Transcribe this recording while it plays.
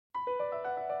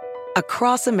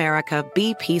Across America,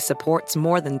 BP supports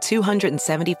more than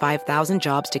 275,000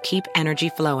 jobs to keep energy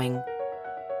flowing.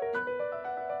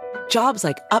 Jobs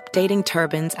like updating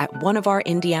turbines at one of our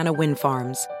Indiana wind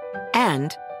farms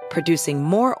and producing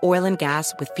more oil and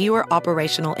gas with fewer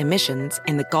operational emissions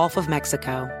in the Gulf of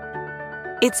Mexico.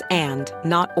 It's and,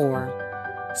 not or.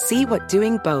 See what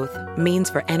doing both means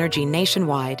for energy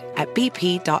nationwide at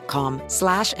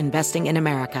bp.com/investing in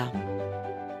America.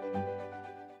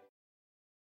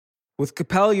 With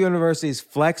Capella University's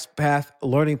FlexPath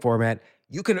learning format,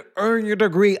 you can earn your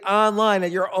degree online at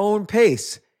your own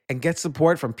pace and get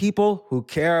support from people who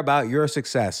care about your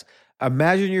success.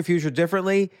 Imagine your future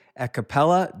differently at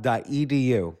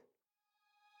capella.edu.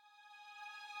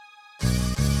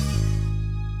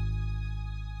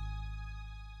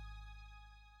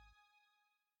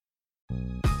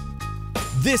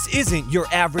 This isn't your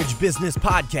average business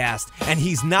podcast, and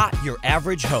he's not your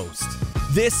average host.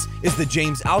 This is the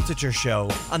James Altucher Show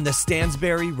on the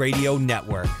Stansberry Radio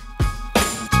Network.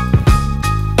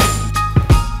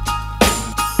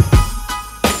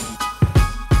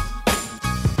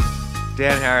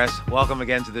 Dan Harris, welcome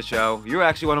again to the show. You were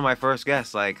actually one of my first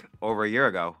guests, like, over a year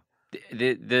ago.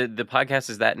 The podcast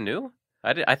is that new?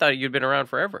 I thought you'd been around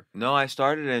forever. No, I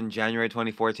started in January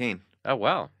 2014. Oh,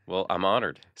 wow. Well, I'm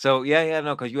honored. So,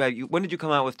 no, because when did you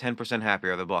come out with 10%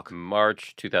 Happier, the book?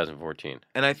 March 2014.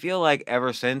 And I feel like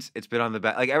ever since, it's been on the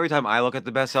best. Like, every time I look at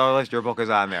the bestseller list, your book is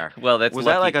on there. Well, was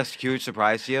that like a huge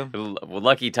surprise to you? Well,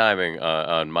 lucky timing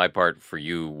on my part for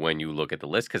you when you look at the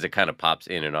list, because it kind of pops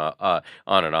in and on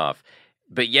and off.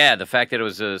 But yeah, the fact that it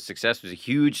was a success was a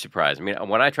huge surprise. I mean,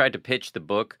 when I tried to pitch the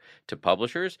book to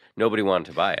publishers, nobody wanted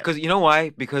to buy it. Because you know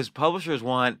why? Because publishers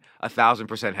want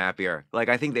 1,000% happier. Like,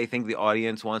 I think they think the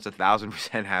audience wants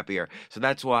 1,000% happier. So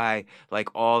that's why, like,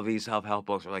 all these self-help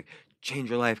books are like, change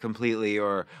your life completely,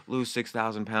 or lose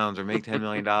 6,000 pounds, or make $10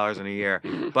 million in a year.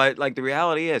 But, like, the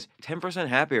reality is 10%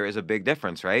 happier is a big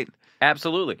difference, right?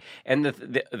 Absolutely. And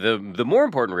the more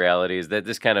important reality is that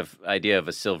this kind of idea of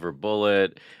a silver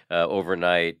bullet,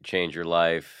 overnight, change your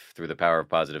life through the power of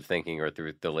positive thinking or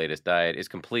through the latest diet is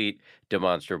complete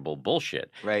demonstrable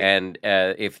bullshit. Right. And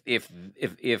if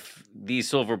these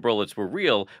silver bullets were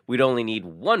real, we'd only need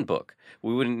one book.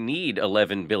 We wouldn't need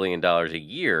 $11 billion a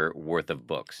year worth of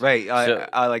books. Right.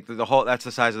 Like the whole. That's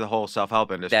the size of the whole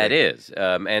self-help industry. That is.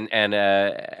 And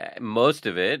most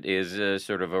of it is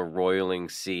sort of a roiling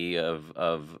sea of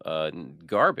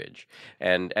garbage.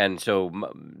 And so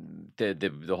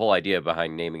the whole idea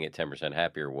behind naming it 10%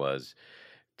 Happier was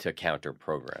to counter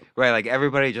program. Right, like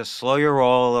everybody just slow your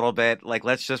roll a little bit. Like,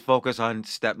 let's just focus on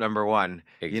step number one.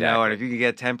 Exactly. You know, and if you can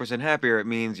get 10% happier, it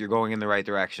means you're going in the right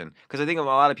direction. Because I think a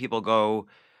lot of people go.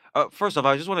 First off,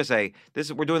 I just want to say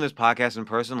we're doing this podcast in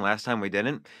person. Last time we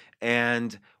didn't.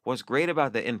 And what's great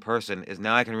about the in person is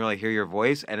now I can really hear your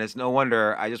voice, and it's no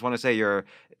wonder. I just want to say you're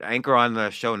anchor on the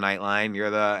show Nightline.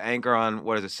 You're the anchor on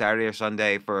Saturday or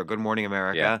Sunday for Good Morning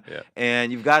America. Yeah.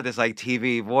 And you've got this like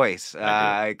TV voice.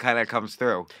 It kind of comes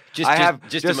through. I have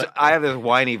this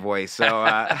whiny voice, so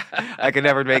I can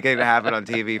never make it happen on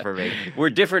TV for me. We're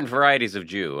different varieties of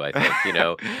Jew, I think. You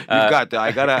know,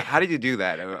 How did you do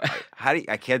that?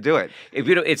 I can't do it.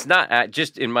 It's not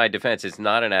just in my defense. It's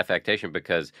not an affectation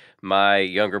because my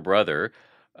younger brother,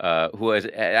 who was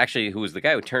the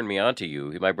guy who turned me on to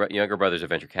you. My younger brother's a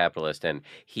venture capitalist, and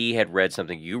he had read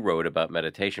something you wrote about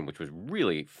meditation, which was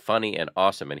really funny and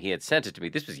awesome, and he had sent it to me.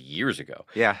 This was years ago.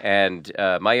 Yeah. And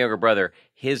my younger brother,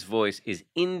 his voice is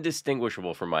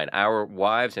indistinguishable from mine. Our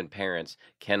wives and parents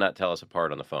cannot tell us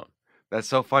apart on the phone. That's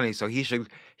so funny. So he should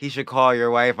call your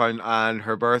wife on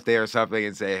her birthday or something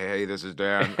and say, "Hey, this is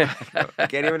Dan." I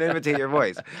can't even imitate your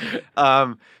voice.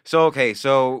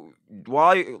 So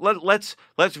while let's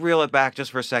reel it back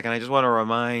just for a second. I just want to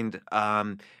remind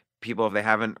people, if they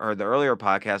haven't heard the earlier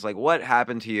podcast, like what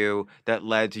happened to you that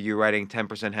led to you writing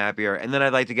 10% Happier, and then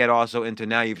I'd like to get also into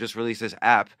now you've just released this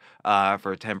app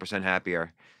for 10%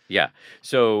 Happier. Yeah.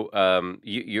 So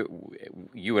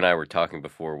you and I were talking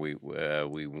before we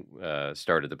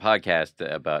started the podcast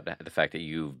about the fact that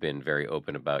you've been very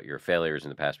open about your failures in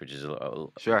the past, which is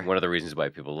sure. one of the reasons why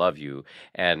people love you.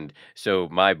 And so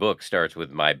my book starts with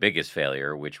my biggest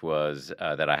failure, which was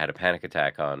that I had a panic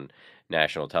attack on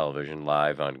national television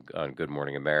live on Good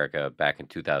Morning America back in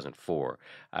 2004.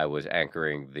 I was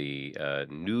anchoring the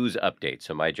news update.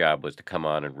 So my job was to come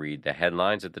on and read the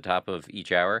headlines at the top of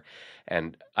each hour.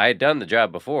 And I had done the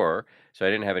job before, so I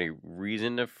didn't have any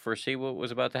reason to foresee what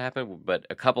was about to happen. But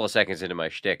a couple of seconds into my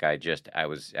shtick, I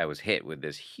was hit with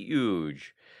this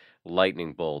huge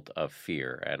lightning bolt of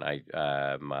fear. And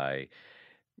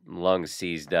lungs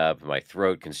seized up, my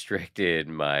throat constricted,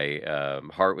 my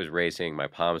heart was racing, my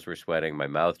palms were sweating, my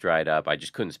mouth dried up. I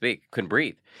just couldn't speak, couldn't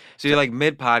breathe. So you're like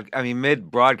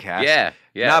mid-broadcast. Yeah, Not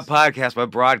yes, podcast,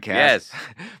 but broadcast.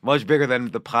 yes, Much bigger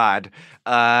than the pod.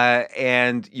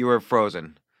 And you were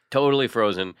frozen. totally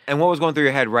frozen. And what was going through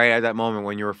your head right at that moment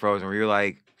when you were frozen? Were you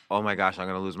like, oh my gosh, I'm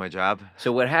going to lose my job?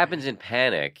 So what happens in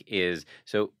panic is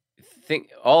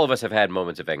all of us have had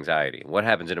moments of anxiety. What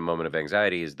happens in a moment of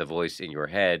anxiety is the voice in your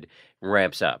head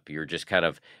ramps up. You're just kind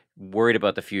of worried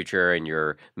about the future, and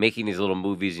you're making these little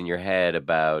movies in your head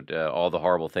about all the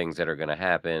horrible things that are going to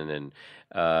happen. And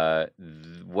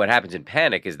what happens in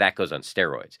panic is that goes on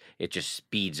steroids. It just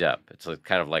speeds up. It's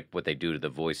kind of like what they do to the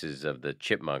voices of the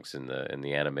chipmunks in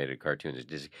the animated cartoons. It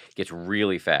just gets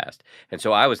really fast. And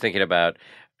so I was thinking about,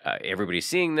 everybody's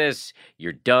seeing this.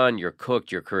 You're done. You're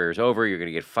cooked. Your career's over. You're going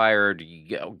to get fired.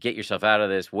 Get yourself out of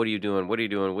this. What are you doing? What are you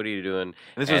doing? What are you doing?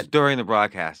 And this was during the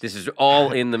broadcast. This is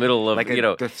all in the middle of, like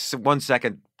the 1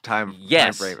 second time.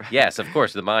 Yes, time frame. yes, of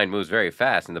course, the mind moves very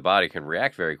fast and the body can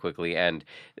react very quickly. And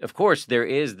of course, there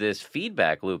is this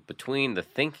feedback loop between the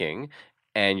thinking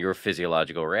and your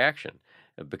physiological reaction.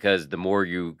 Because the more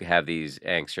you have these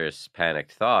anxious,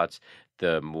 panicked thoughts,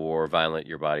 the more violent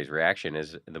your body's reaction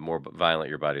is. The more violent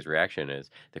your body's reaction is,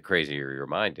 the crazier your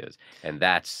mind is. And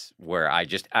that's where I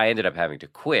ended up having to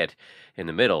quit in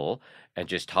the middle and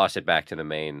just toss it back to the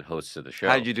main hosts of the show.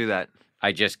 How did you do that?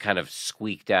 I just kind of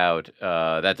squeaked out,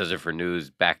 that does it for news,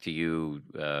 back to you,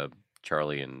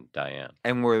 Charlie and Diane.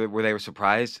 And were they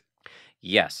surprised?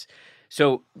 Yes.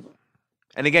 So,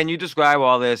 and again, you describe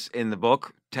all this in the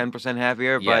book, 10%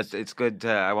 Happier, Yes. but it's good to,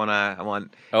 I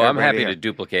want. Oh, I'm happy hear. to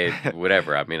duplicate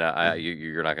whatever. I mean,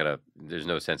 you're not gonna. There's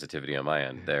no sensitivity on my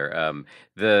end there.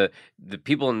 The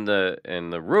people in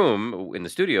the room in the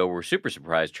studio were super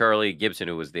surprised. Charlie Gibson,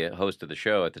 who was the host of the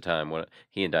show at the time,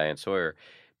 he and Diane Sawyer,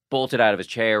 bolted out of his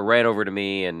chair, ran over to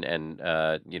me, and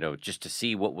just to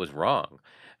see what was wrong.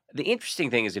 The interesting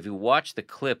thing is, if you watch the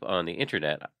clip on the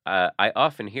internet, I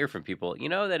often hear from people,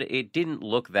 that it didn't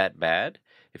look that bad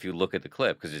if you look at the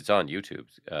clip, because it's on YouTube.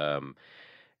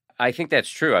 I think that's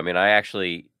true. I mean, I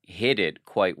actually hid it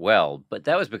quite well, but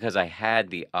that was because I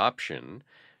had the option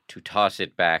to toss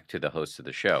it back to the host of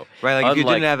the show. Right, like if you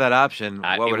didn't have that option,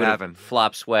 what would happen?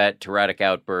 Flop sweat, tyrannic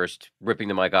outburst, ripping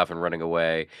the mic off and running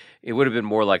away. It would have been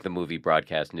more like the movie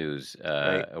Broadcast News,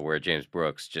 right, where James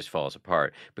Brooks just falls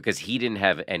apart because he didn't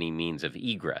have any means of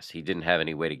egress. He didn't have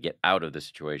any way to get out of the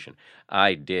situation.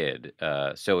 I did.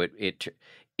 So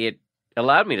it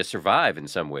allowed me to survive in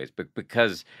some ways, but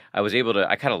because I was able to,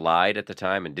 I kind of lied at the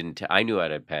time and didn't. I knew I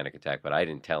had a panic attack, but I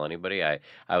didn't tell anybody. I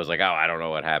was like, oh, I don't know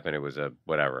what happened. It was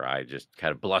whatever. I just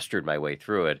kind of blustered my way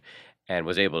through it and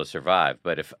was able to survive.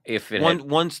 But if it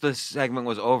once the segment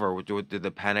was over, did the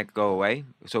panic go away?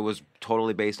 So it was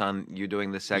totally based on you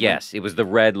doing this segment. Yes, it was the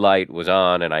red light was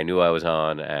on, and I knew I was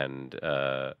on, and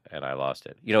I lost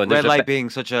it. And red light being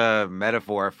such a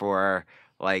metaphor for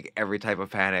like every type of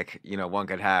panic, one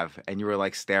could have, and you were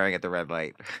like staring at the red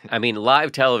light. I mean,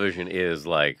 live television is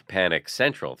like panic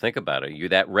central. Think about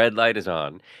it. That red light is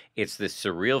on. It's this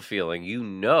surreal feeling.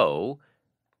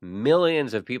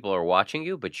 Millions of people are watching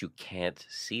you, but you can't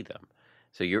see them.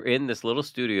 So you're in this little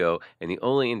studio, and the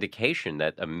only indication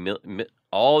that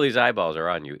all these eyeballs are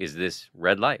on you is this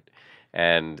red light.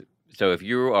 And so if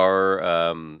you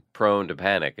are prone to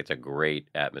panic, it's a great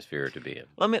atmosphere to be in.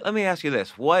 Let me ask you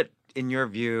this. What, in your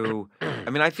view, I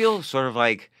mean, I feel sort of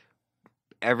like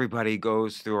everybody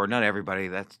goes through, or not everybody,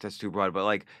 that's too broad, but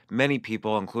like many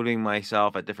people, including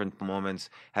myself at different moments,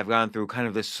 have gone through kind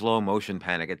of this slow motion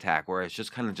panic attack where it's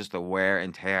just kind of just the wear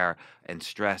and tear and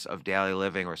stress of daily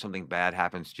living, or something bad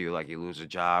happens to you, like you lose a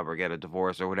job or get a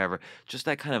divorce or whatever. Just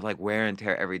that kind of like wear and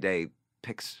tear every day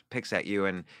picks at you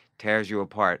and tears you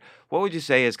apart. What would you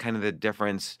say is kind of the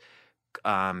difference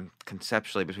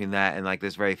conceptually between that and like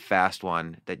this very fast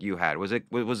one that you had? Was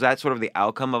that sort of the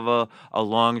outcome of a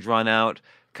long drawn out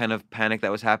kind of panic that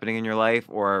was happening in your life,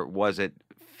 or was it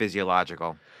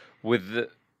physiological? With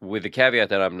the caveat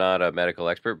that I'm not a medical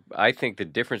expert, I think the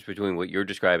difference between what you're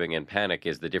describing and panic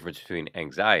is the difference between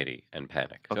anxiety and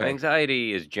panic. Okay. So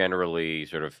anxiety is generally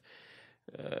sort of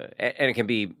and it can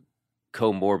be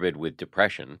comorbid with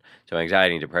depression. So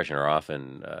anxiety and depression are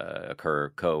often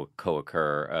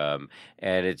co-occur.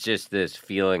 And it's just this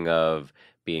feeling of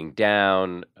being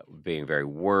down, being very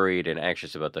worried and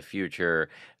anxious about the future.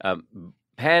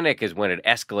 Panic is when it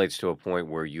escalates to a point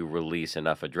where you release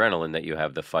enough adrenaline that you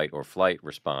have the fight or flight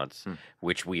response,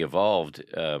 which we evolved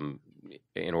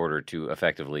in order to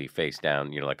effectively face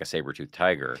down, like a saber-toothed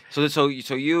tiger. So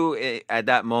you at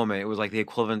that moment, it was like the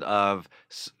equivalent of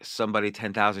somebody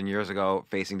 10,000 years ago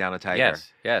facing down a tiger.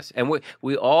 Yes, and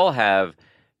we all have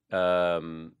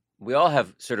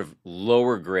sort of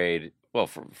lower grade. Well,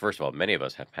 first of all, many of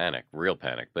us have panic, real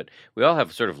panic, but we all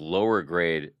have sort of lower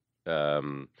grade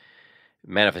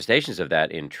manifestations of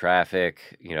that in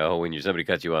traffic. When somebody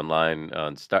cuts you online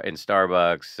in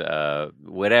Starbucks,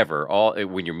 whatever.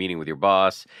 When you're meeting with your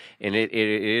boss, and it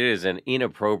is an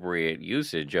inappropriate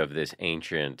usage of this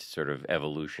ancient sort of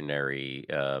evolutionary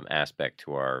aspect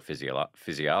to our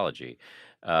physiology.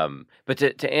 But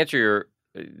to answer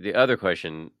the other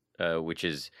question, which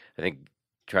is, I think,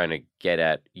 trying to get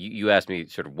at, you asked me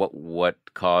sort of what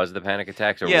caused the panic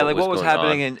attacks, or what was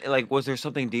happening, on. and was there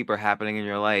something deeper happening in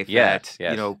your life Yes.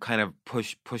 kind of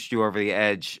pushed you over the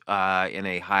edge in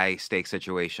a high stakes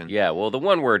situation? Yeah, well, the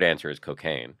one word answer is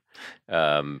cocaine.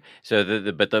 So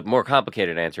the more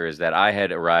complicated answer is that I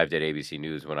had arrived at ABC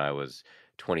News when I was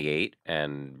 28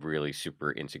 and really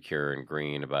super insecure and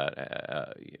green about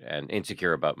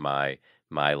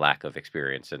my lack of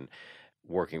experience and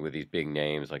working with these big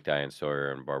names like Diane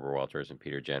Sawyer and Barbara Walters and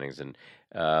Peter Jennings. And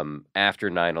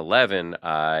after 9/11,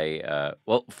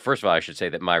 first of all, I should say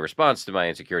that my response to my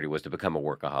insecurity was to become a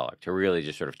workaholic, to really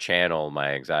just sort of channel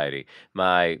my anxiety.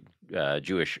 My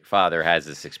Jewish father has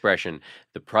this expression: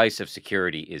 the price of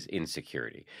security is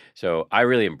insecurity. So I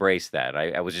really embraced that.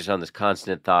 I was just on this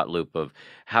constant thought loop of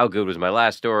how good was my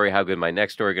last story, how good my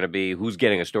next story going to be, who's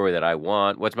getting a story that I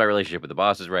want, what's my relationship with the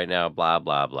bosses right now, blah,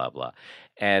 blah, blah, blah.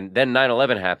 And then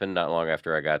 9/11 happened not long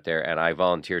after I got there, and I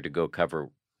volunteered to go cover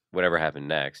whatever happened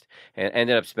next, and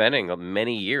ended up spending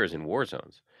many years in war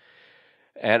zones.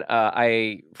 And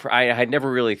I had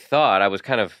never really thought, I was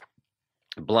kind of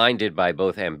blinded by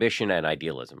both ambition and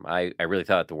idealism. I really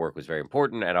thought the work was very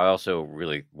important, and I also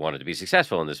really wanted to be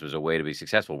successful, and this was a way to be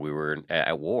successful. We were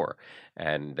at war,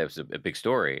 and that was a big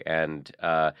story. And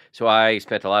so I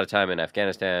spent a lot of time in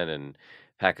Afghanistan and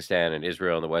Pakistan and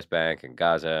Israel and the West Bank and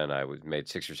Gaza, and I made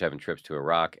 6 or 7 trips to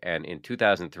Iraq. And in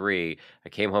 2003, I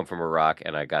came home from Iraq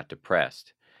and I got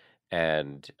depressed.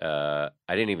 And I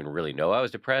didn't even really know I was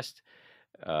depressed,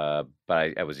 but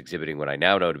I was exhibiting what I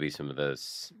now know to be some of the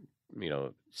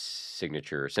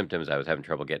signature symptoms. I was having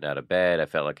trouble getting out of bed. I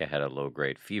felt like I had a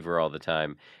low-grade fever all the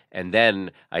time. And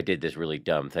then I did this really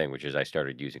dumb thing, which is I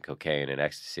started using cocaine and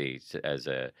ecstasy as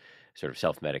a sort of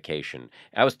self-medication.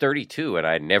 I was 32 and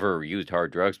I'd never used hard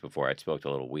drugs before. I'd smoked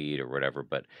a little weed or whatever,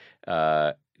 but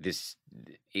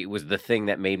it was the thing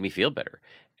that made me feel better.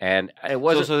 And it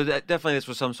wasn't. So definitely this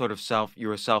was some sort of you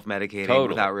were self-medicating Totally.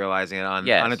 Without realizing it on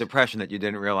a depression that you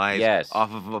didn't realize,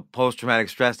 off of a post-traumatic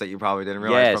stress that you probably didn't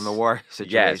realize from the war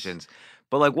situations.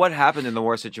 But what happened in the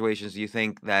war situations, do you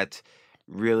think, that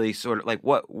really sort of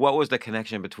what was the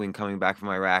connection between coming back from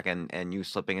Iraq and you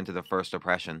slipping into the first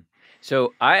depression?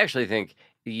 So I actually think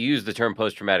you used the term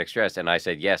post-traumatic stress, and I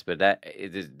said yes, but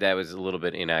that was a little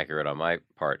bit inaccurate on my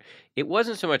part. It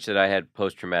wasn't so much that I had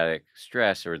post-traumatic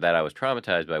stress or that I was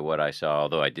traumatized by what I saw,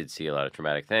 although I did see a lot of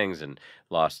traumatic things and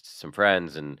lost some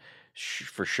friends, and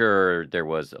for sure there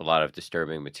was a lot of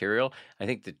disturbing material. I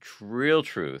think the real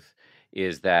truth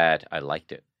is that I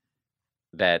liked it,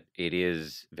 that it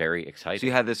is very exciting. So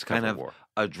you had this kind of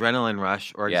adrenaline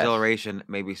rush or exhilaration,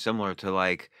 maybe similar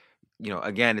to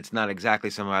again, it's not exactly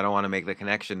similar. I don't want to make the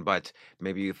connection, but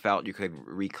maybe you felt you could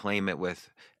reclaim it with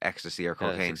ecstasy or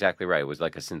cocaine. That's exactly right. It was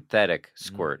like a synthetic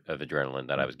squirt of adrenaline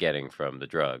that I was getting from the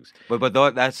drugs. But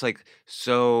that's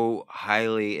so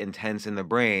highly intense in the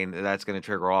brain that's going to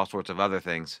trigger all sorts of other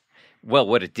things. Well,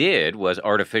 what it did was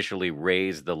artificially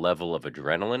raise the level of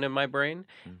adrenaline in my brain,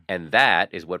 and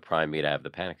that is what primed me to have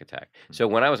the panic attack. So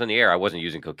when I was on the air, I wasn't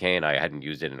using cocaine. I hadn't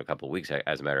used it in a couple of weeks,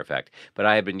 as a matter of fact. But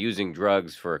I had been using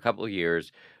drugs for a couple of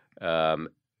years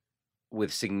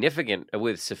with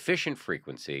sufficient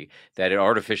frequency that it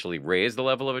artificially raised the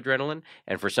level of adrenaline.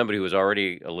 And for somebody who was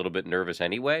already a little bit nervous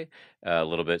anyway, a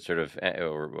little bit sort of,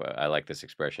 or I like this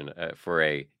expression, for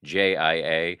a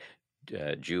JIA,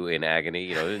 Jew in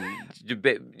agony,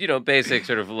 basic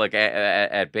sort of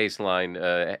at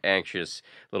baseline anxious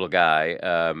little guy,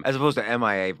 as opposed to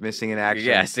MIA, missing in action.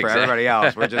 Yes, for everybody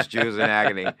else, we're just Jews in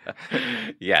agony.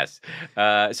 Yes,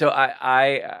 so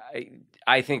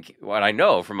I think what I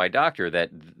know from my doctor that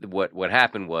what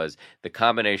happened was the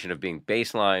combination of being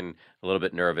baseline, a little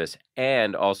bit nervous,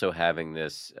 and also having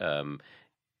this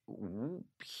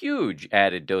huge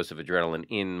added dose of adrenaline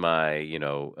in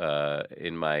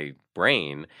my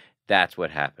brain. That's what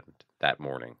happened that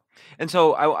morning. And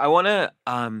so I want to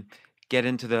get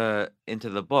into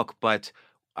the book, but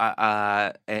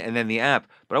and then the app.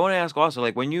 But I want to ask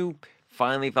also, when you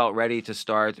finally felt ready to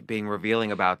start being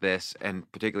revealing about this, and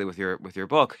particularly with your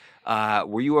book,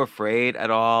 were you afraid at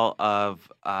all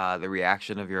of the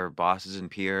reaction of your bosses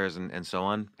and peers and so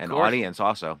on, Of and course. audience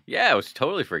also? Yeah, I was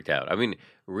totally freaked out. I mean,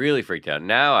 really freaked out.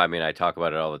 Now, I mean, I talk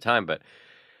about it all the time, but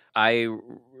I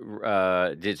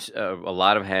did a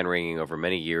lot of hand wringing over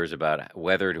many years about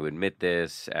whether to admit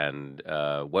this and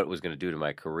what it was going to do to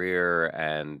my career.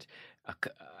 And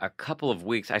a couple of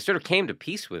weeks, I sort of came to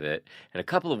peace with it. And a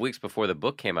couple of weeks before the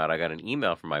book came out, I got an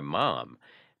email from my mom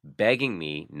begging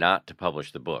me not to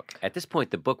publish the book. At this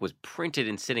point, the book was printed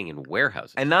and sitting in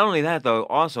warehouses. And not only that, though,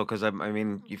 also because I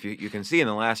mean, if you can see in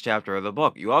the last chapter of the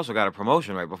book, you also got a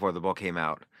promotion right before the book came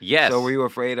out. Yes. So were you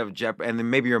afraid of and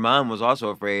then maybe your mom was also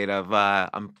afraid of.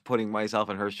 I'm putting myself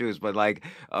in her shoes, but like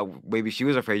maybe she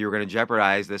was afraid you were going to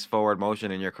jeopardize this forward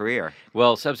motion in your career.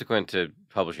 Well, subsequent to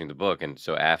publishing the book, and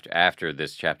so after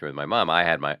this chapter with my mom, I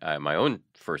had my own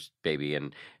first baby,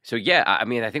 and so yeah, I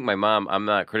mean, I think my mom. I'm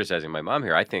not criticizing my mom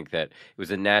here. I think that it was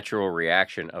a natural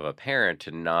reaction of a parent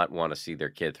to not want to see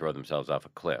their kid throw themselves off a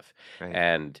cliff. Right.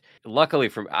 And luckily,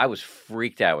 I was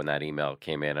freaked out when that email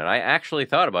came in, and I actually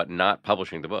thought about not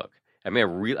publishing the book. I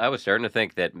mean, I was starting to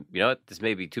think that, you know what, this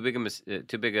may be too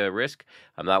big a risk.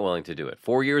 I'm not willing to do it.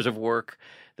 4 years of work.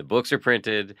 The books are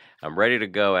printed. I'm ready to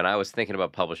go. And I was thinking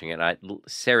about publishing it. And I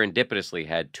serendipitously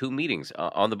had 2 meetings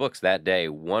on the books that day,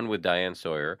 one with Diane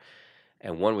Sawyer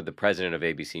and one with the president of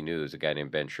ABC News, a guy named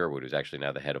Ben Sherwood, who's actually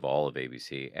now the head of all of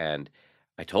ABC. And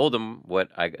I told them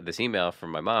this email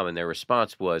from my mom, and their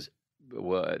response was,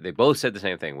 they both said the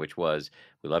same thing, which was,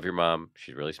 we love your mom.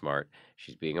 She's really smart.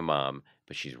 She's being a mom,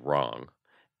 but she's wrong.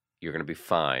 You're going to be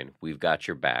fine. We've got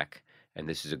your back. And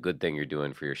this is a good thing you're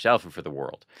doing for yourself and for the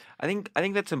world. I think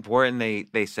that's important.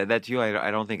 They said that to you.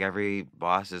 I don't think every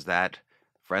boss is that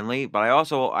friendly, but I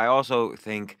also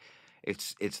think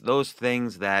it's those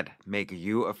things that make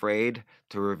you afraid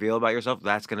to reveal about yourself.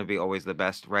 That's going to be always the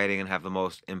best writing and have the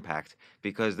most impact,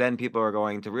 because then people are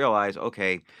going to realize,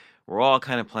 okay, we're all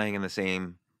kind of playing in the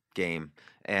same game.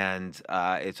 And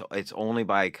it's only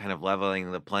by kind of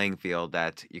leveling the playing field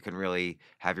that you can really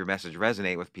have your message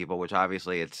resonate with people, which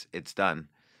obviously it's done.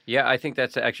 Yeah, I think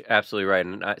that's actually absolutely right.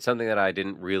 And something that I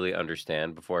didn't really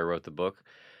understand before I wrote the book,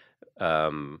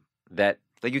 that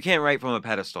Like, you can't write from a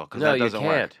pedestal, because no, that doesn't you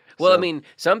can't. work. Well, I So- mean,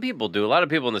 some people do. A lot of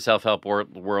people in the self-help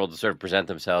world sort of present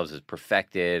themselves as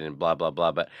perfected and blah blah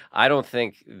blah. But I don't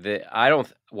think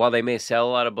while they may sell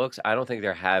a lot of books, I don't think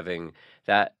they're having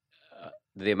that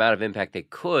the amount of impact they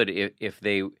could if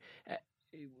they,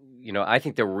 you know, I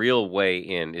think the real way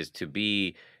in is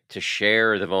to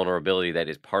share the vulnerability that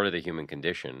is part of the human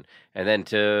condition, and then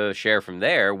to share from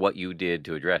there what you did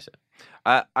to address it.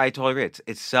 I totally agree.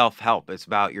 It's self-help. It's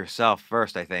about yourself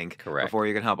first, I think, Correct. before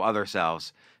you can help other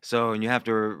selves. So, and you have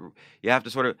to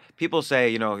sort of, people say,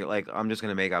 you know, like, I'm just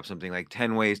going to make up something like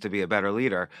 10 ways to be a better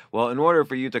leader. Well, in order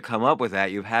for you to come up with that,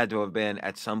 you've had to have been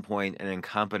at some point an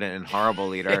incompetent and horrible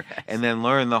leader, Yes. and then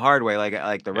learn the hard way,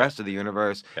 like the rest of the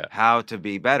universe, how to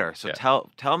be better. So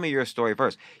tell me your story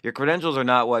first. Your credentials are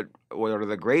not what are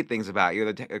the great things about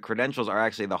you. The credentials are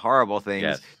actually the horrible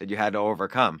things that you had to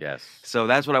overcome. Yes. So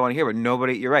that's what I want to hear. But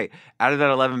nobody, you're right. Out of that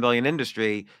 11 billion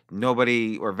industry,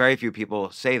 nobody or very few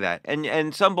people say that.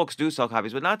 And some books do sell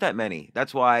copies, but not that many.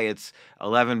 That's why it's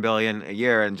 11 billion a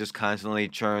year and just constantly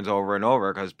churns over and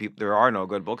over, because there are no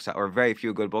good books or very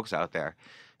few good books out there.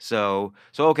 So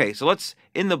okay. So let's,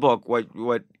 in the book, what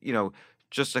you know,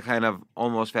 just to kind of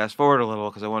almost fast forward a little,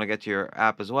 because I want to get to your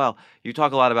app as well. You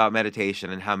talk a lot about meditation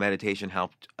and how meditation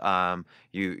helped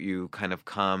you kind of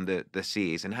calm the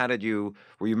seas. And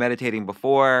were you meditating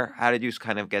before? How did you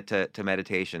kind of get to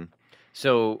meditation?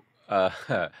 So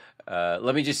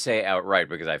let me just say outright,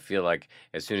 because I feel like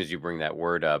as soon as you bring that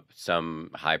word up,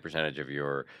 some high percentage of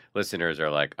your listeners are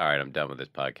like, all right, I'm done with this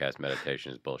podcast.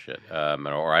 Meditation is bullshit.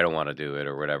 Or I don't want to do it,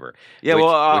 or whatever. Yeah,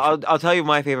 I'll tell you,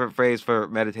 my favorite phrase for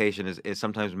meditation is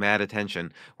sometimes mad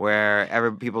attention,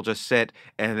 where people just sit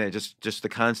and they just the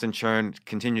constant churn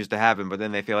continues to happen, but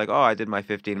then they feel like, oh, I did my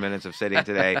 15 minutes of sitting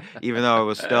today, even though it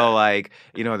was still like,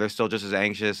 you know, they're still just as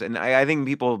anxious. And I think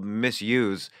people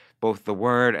misuse both the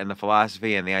word and the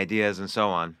philosophy and the ideas and so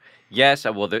on. Yes,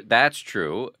 well, that's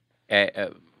true,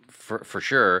 for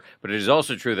sure. But it is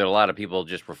also true that a lot of people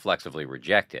just reflexively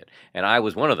reject it, and I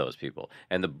was one of those people.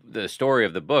 And the story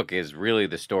of the book is really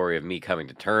the story of me coming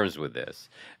to terms with this,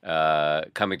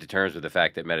 coming to terms with the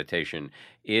fact that meditation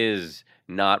is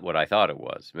not what I thought it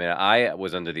was. I mean, I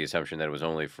was under the assumption that it was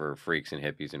only for freaks and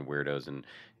hippies and weirdos and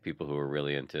people who were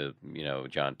really into, you know,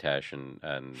 John Tesh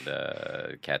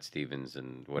and Cat Stevens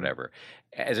and whatever.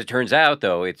 As it turns out,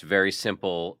 though, it's very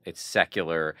simple, it's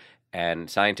secular, and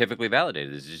scientifically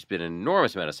validated. There's just been an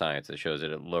enormous amount of science that shows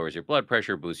that it lowers your blood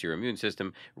pressure, boosts your immune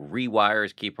system,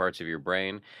 rewires key parts of your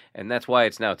brain, and that's why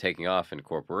it's now taking off in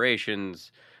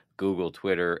corporations, Google,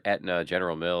 Twitter, Aetna,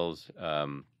 General Mills.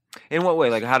 In what way?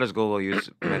 Like, how does Google use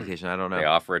meditation? I don't know. They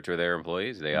offer it to their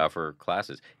employees. They offer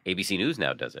classes. ABC News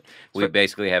now does it. We So-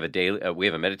 basically have we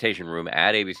have a meditation room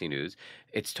at ABC News.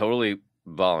 It's totally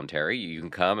voluntary. You can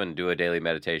come and do a daily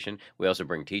meditation. We also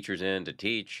bring teachers in to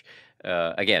teach.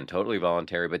 Again, totally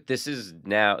voluntary. But this is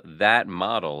now, that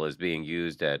model is being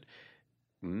used at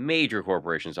major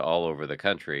corporations all over the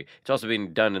country. It's also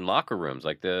being done in locker rooms,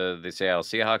 like the Seattle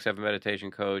Seahawks have a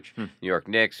meditation coach. New York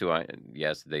Knicks,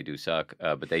 yes, they do suck,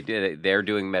 but they're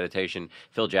doing meditation.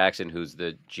 Phil Jackson, who's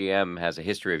the GM, has a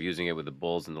history of using it with the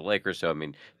Bulls and the Lakers. So I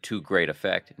mean, to great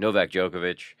effect. Novak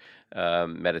Djokovic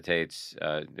meditates.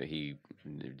 He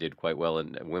did quite well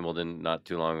in Wimbledon not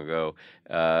too long ago.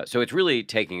 So it's really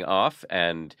taking off,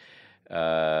 and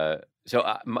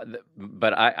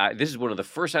this is one of the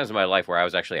first times in my life where I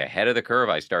was actually ahead of the curve.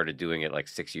 I started doing it like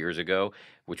 6 years ago,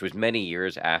 which was many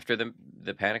years after the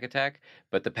panic attack.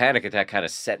 But the panic attack kind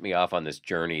of set me off on this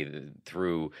journey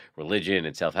through religion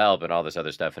and self-help and all this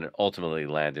other stuff, and it ultimately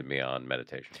landed me on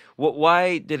meditation.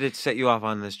 Why did it set you off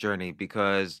on this journey?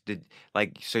 Because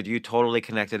so you totally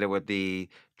connected it with the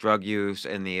drug use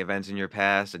and the events in your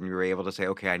past, and you were able to say,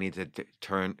 okay, I need to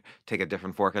take a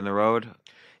different fork in the road?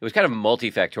 It was kind of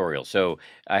multifactorial. So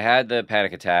I had the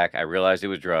panic attack. I realized it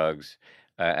was drugs,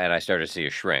 and I started to see a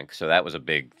shrink. So that was a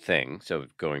big thing. So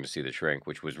going to see the shrink,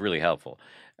 which was really helpful,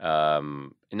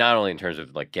 not only in terms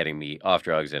of like getting me off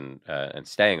drugs and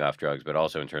staying off drugs, but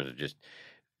also in terms of just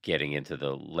getting into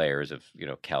the layers of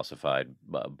calcified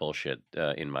bullshit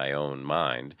in my own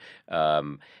mind.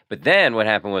 But then what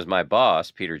happened was my boss,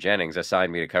 Peter Jennings,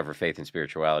 assigned me to cover faith and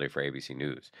spirituality for ABC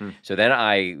News. So then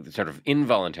I sort of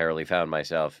involuntarily found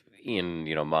myself in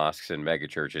mosques and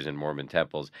megachurches and Mormon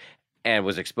temples, and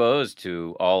was exposed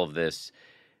to all of this.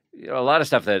 A lot of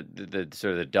stuff that the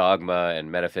sort of the dogma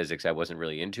and metaphysics I wasn't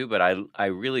really into, but I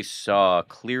really saw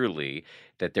clearly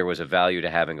that there was a value to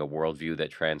having a worldview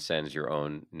that transcends your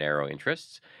own narrow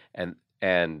interests.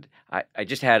 And I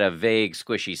just had a vague,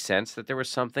 squishy sense that there was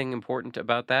something important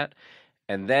about that.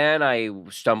 And then I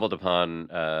stumbled upon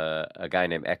a guy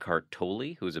named Eckhart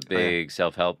Tolle, who's a big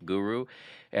self-help guru.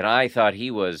 And I thought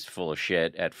he was full of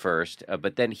shit at first,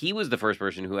 but then he was the first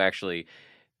person who actually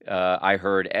I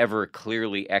heard ever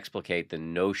clearly explicate the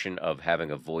notion of having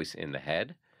a voice in the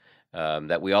head.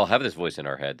 That we all have this voice in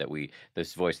our head,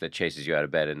 this voice that chases you out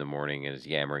of bed in the morning and is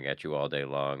yammering at you all day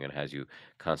long and has you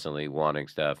constantly wanting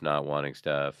stuff, not wanting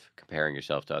stuff, comparing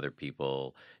yourself to other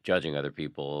people, judging other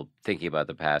people, thinking about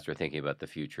the past or thinking about the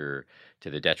future to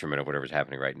the detriment of whatever's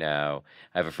happening right now.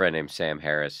 I have a friend named Sam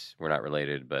Harris. We're not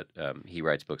related, but he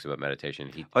writes books about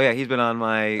meditation. He's been on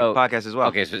my podcast as well.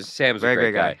 Okay, so Sam's Very a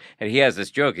great guy. And he has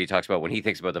this joke. He talks about when he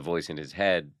thinks about the voice in his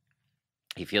head,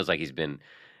 he feels like he's been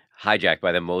hijacked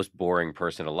by the most boring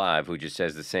person alive who just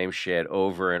says the same shit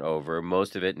over and over,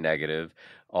 most of it negative,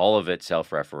 all of it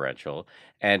self-referential.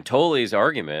 And Tolle's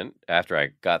argument, after I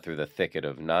got through the thicket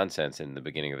of nonsense in the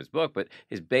beginning of his book, but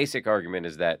his basic argument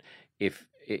is that if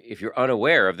you're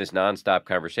unaware of this nonstop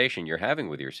conversation you're having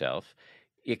with yourself,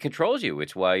 it controls you.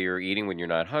 It's why you're eating when you're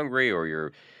not hungry, or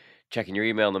you're checking your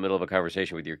email in the middle of a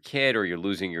conversation with your kid, or you're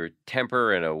losing your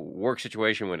temper in a work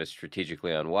situation when it's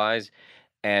strategically unwise.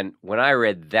 And when I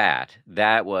read that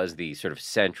was the sort of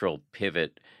central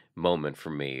pivot moment for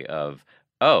me of,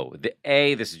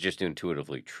 this is just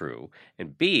intuitively true.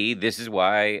 And B, this is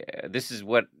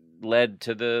what led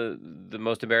to the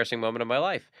most embarrassing moment of my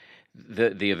life.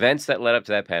 The events that led up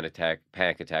to that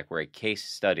panic attack were a case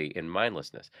study in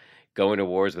mindlessness. Going to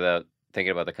wars without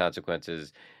thinking about the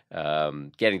consequences,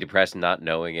 getting depressed, not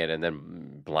knowing it, and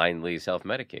then blindly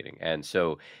self-medicating. And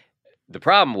so the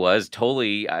problem was Tolle,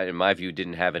 in my view,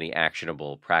 didn't have any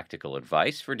actionable practical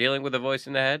advice for dealing with a voice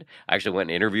in the head. I actually went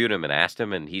and interviewed him and asked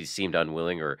him, and he seemed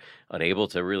unwilling or unable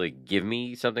to really give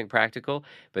me something practical.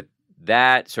 But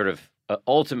that sort of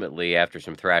ultimately, after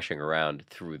some thrashing around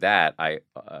through that, I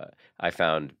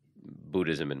found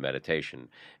Buddhism and meditation.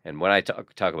 And when I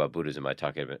talk about Buddhism, I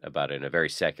talk about it in a very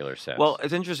secular sense. Well,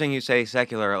 it's interesting you say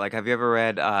secular. Like, have you ever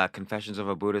read Confessions of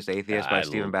a Buddhist Atheist by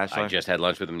Stephen Batchelor? I just had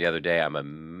lunch with him the other day. I'm a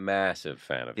massive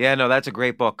fan of him. Yeah, no, that's a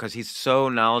great book because he's so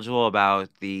knowledgeable about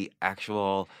the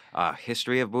actual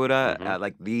history of Buddha.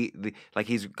 Like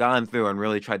he's gone through and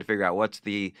really tried to figure out what's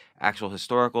the actual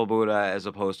historical Buddha as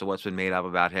opposed to what's been made up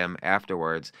about him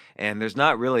afterwards. And there's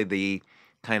not really the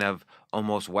kind of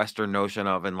almost Western notion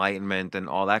of enlightenment and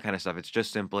all that kind of stuff. It's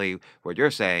just simply what you're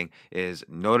saying is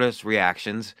notice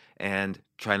reactions and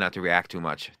try not to react too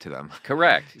much to them.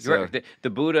 Correct. So- The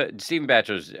Buddha, Stephen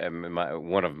Batchelor's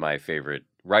one of my favorite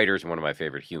writers, one of my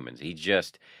favorite humans.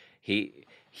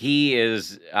 He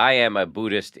is, I am a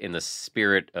Buddhist in the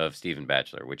spirit of Stephen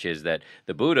Batchelor, which is that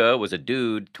the Buddha was a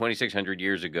dude 2,600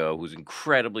 years ago who's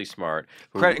incredibly smart.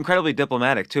 Incredibly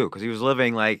diplomatic, too, because he was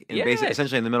living like Yes.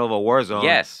 essentially in the middle of a war zone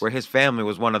Yes. where his family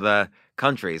was one of the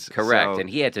countries. Correct. So- And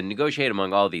he had to negotiate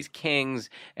among all these kings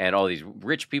and all these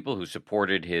rich people who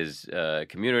supported his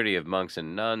community of monks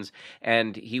and nuns.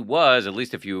 And he was, at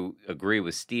least if you agree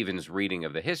with Stephen's reading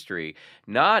of the history,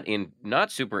 not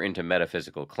super into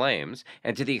metaphysical claims.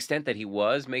 And to the extent that he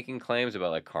was making claims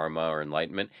about like karma or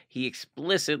enlightenment, he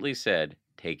explicitly said,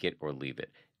 take it or leave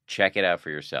it. Check it out for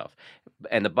yourself.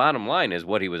 And the bottom line is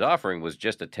what he was offering was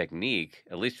just a technique,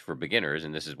 at least for beginners,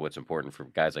 and this is what's important for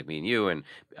guys like me and you, and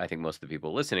I think most of the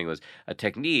people listening, was a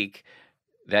technique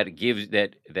that gives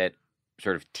that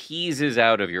sort of teases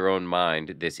out of your own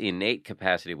mind this innate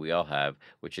capacity we all have,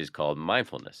 which is called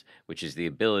mindfulness, which is the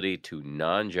ability to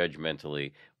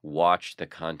non-judgmentally watch the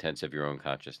contents of your own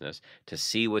consciousness, to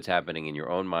see what's happening in your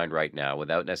own mind right now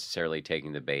without necessarily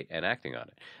taking the bait and acting on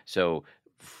it. So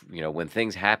when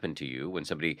things happen to you, when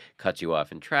somebody cuts you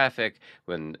off in traffic,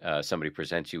 when somebody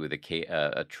presents you with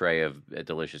a tray of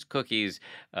delicious cookies,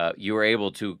 you are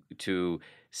able to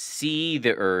see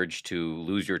the urge to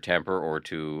lose your temper or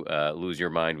to lose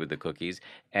your mind with the cookies,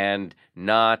 and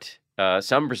not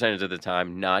some percentage of the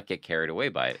time not get carried away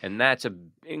by it. And that's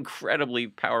an incredibly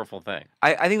powerful thing.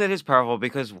 I think that is powerful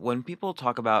because when people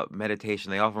talk about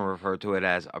meditation, they often refer to it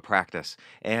as a practice.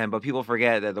 But people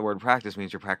forget that the word practice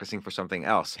means you're practicing for something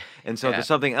else. And so the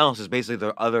something else is basically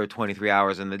the other 23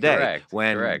 hours in the day.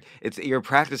 Correct. You're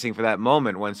practicing for that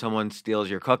moment when someone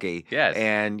steals your cookie. Yes.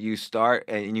 And you start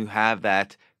and you have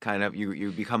that kind of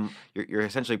you're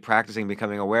essentially practicing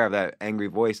becoming aware of that angry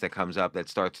voice that comes up that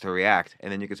starts to react,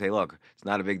 and then you can say, look, it's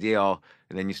not a big deal,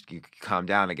 and then you calm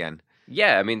down again.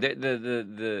 Yeah, I mean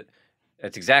the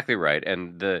that's exactly right.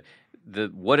 And the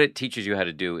what it teaches you how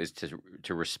to do is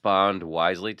to respond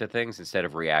wisely to things instead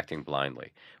of reacting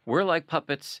blindly. We're like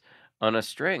puppets on a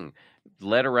string,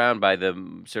 led around by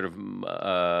the sort of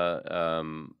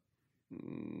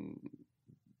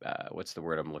what's the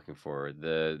word I'm looking for?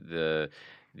 The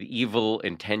evil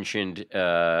intentioned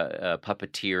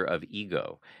puppeteer of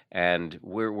ego, and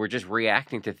we're just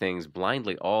reacting to things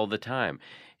blindly all the time.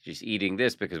 Just eating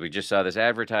this because we just saw this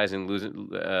advertising,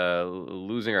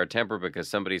 losing our temper because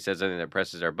somebody says something that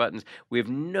presses our buttons. We have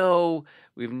no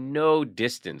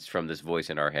distance from this voice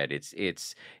in our head.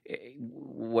 It's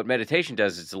what meditation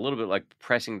does. It's a little bit like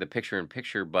pressing the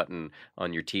picture-in-picture button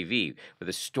on your TV, where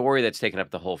the story that's taken up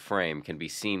the whole frame can be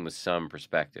seen with some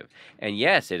perspective. And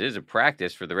yes, it is a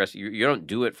practice for the rest. You don't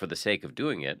do it for the sake of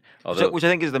doing it. Which I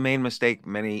think is the main mistake.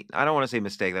 I don't want to say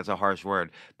mistake. That's a harsh word,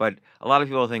 but a lot of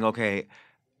people think, okay.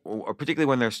 Or particularly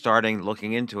when they're starting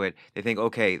looking into it, they think,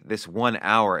 okay, this 1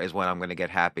 hour is when I'm going to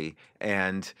get happy,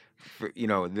 and or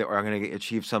I'm going to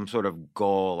achieve some sort of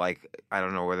goal, like I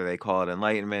don't know whether they call it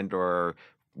enlightenment or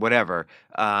whatever.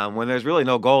 When there's really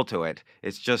no goal to it,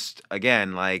 it's just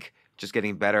again like just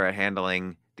getting better at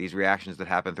handling these reactions that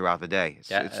happen throughout the day.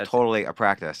 It's totally a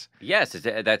practice. Yes,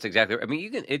 that's exactly right. I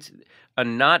mean, it's a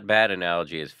not bad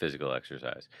analogy is physical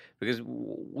exercise, because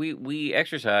we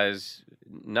exercise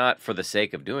not for the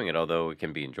sake of doing it, although it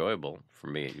can be enjoyable. For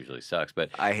me, it usually sucks, but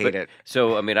I hate it.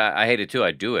 So, I mean, I hate it too.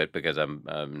 I do it because I'm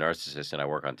a narcissist and I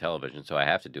work on television, so I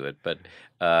have to do it. But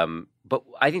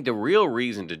I think the real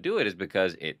reason to do it is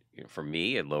because for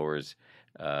me, it lowers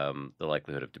the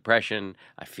likelihood of depression.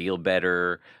 I feel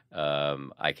better.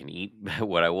 I can eat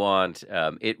what I want.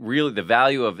 The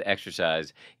value of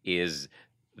exercise is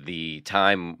the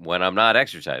time when I'm not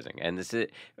exercising, and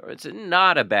it's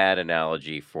not a bad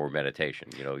analogy for meditation.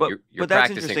 You're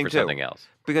practicing for something else.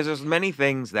 Because there's many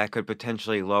things that could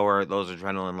potentially lower those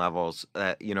adrenaline levels,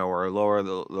 or lower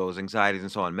those anxieties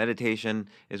and so on. Meditation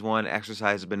is one.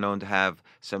 Exercise has been known to have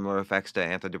similar effects to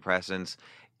antidepressants.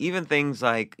 Even things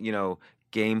like,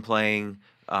 game playing,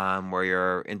 where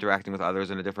you're interacting with others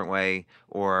in a different way,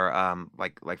 or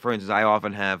like for instance, I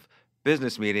often have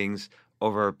business meetings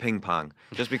over ping pong,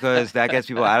 just because that gets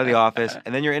people out of the office,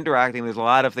 and then you're interacting. There's a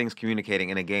lot of things communicating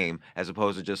in a game as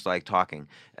opposed to just like talking,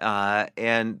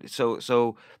 and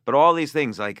but all these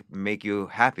things like make you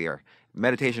happier.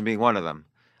 Meditation being one of them.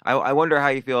 I wonder how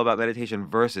you feel about meditation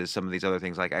versus some of these other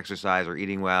things like exercise or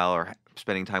eating well or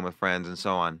spending time with friends and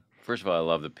so on. First of all, I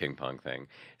love the ping pong thing.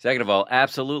 Second of all,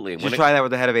 absolutely. You should try that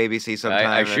with the head of ABC sometime.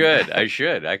 I should. I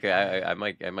should. I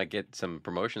might get some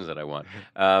promotions that I want.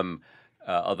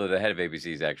 Although the head of ABC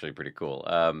is actually pretty cool.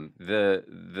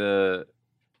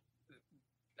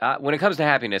 When it comes to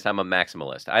happiness, I'm a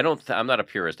maximalist. I'm not a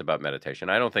purist about meditation.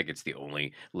 I don't think it's the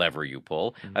only lever you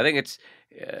pull. Mm-hmm.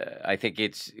 I think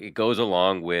it goes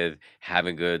along with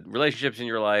having good relationships in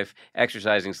your life,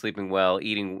 exercising, sleeping well,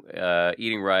 eating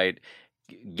right,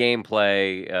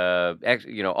 gameplay,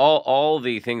 all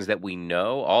the things that we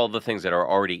know, all the things that are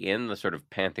already in the sort of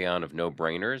pantheon of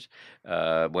no-brainers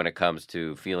when it comes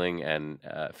to feeling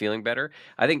better.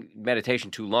 I think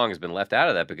meditation too long has been left out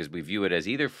of that because we view it as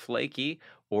either flaky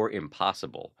or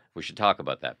impossible. We should talk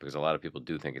about that because a lot of people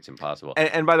do think it's impossible.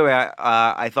 And by the way,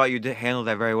 I thought you handled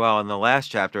that very well in the last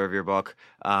chapter of your book,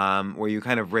 where you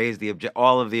kind of raise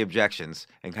all of the objections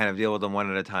and kind of deal with them one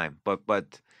at a time. But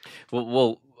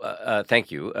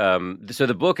thank you. So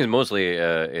the book is mostly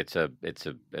it's a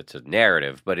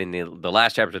narrative, but in the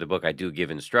last chapter of the book, I do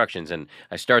give instructions, and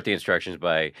I start the instructions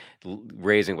by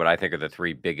raising what I think are the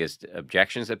three biggest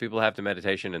objections that people have to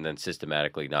meditation, and then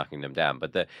systematically knocking them down.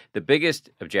 But the biggest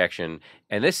objection,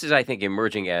 and this is I think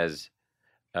emerging as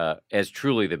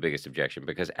truly the biggest objection,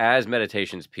 because as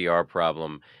meditation's PR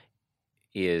problem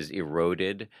is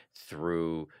eroded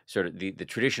through sort of the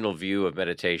traditional view of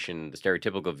meditation, the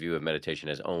stereotypical view of meditation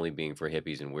as only being for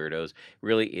hippies and weirdos,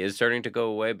 really is starting to go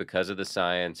away because of the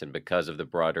science and because of the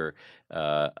broader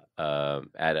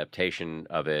adaptation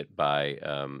of it by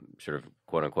sort of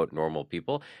quote unquote normal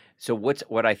people. So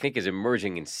what I think is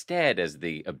emerging instead as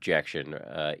the objection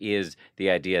is the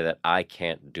idea that I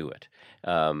can't do it.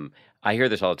 I hear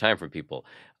this all the time from people.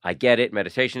 I get it.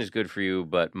 Meditation is good for you,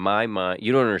 but my mind,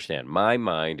 you don't understand. My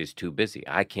mind is too busy.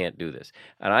 I can't do this.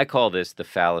 And I call this the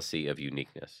fallacy of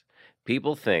uniqueness.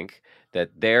 People think that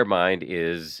their mind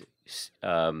is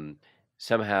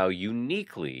somehow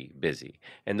uniquely busy.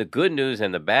 And the good news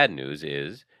and the bad news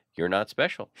is you're not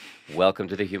special. Welcome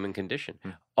to the human condition.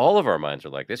 All of our minds are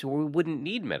like this, or we wouldn't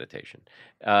need meditation.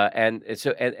 And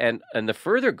the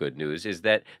further good news is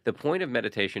that the point of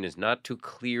meditation is not to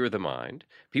clear the mind.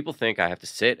 People think I have to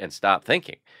sit and stop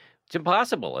thinking. It's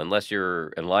impossible unless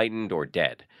you're enlightened or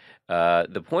dead.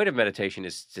 The point of meditation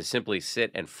is to simply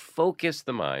sit and focus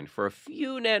the mind for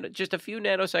just a few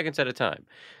nanoseconds at a time,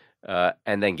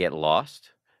 and then get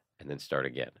lost. And then start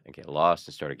again, and get lost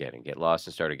and start again, and get lost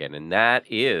and start again. And that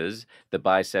is the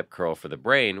bicep curl for the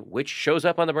brain, which shows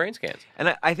up on the brain scans.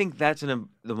 And I think that's the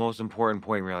most important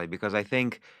point, really, because I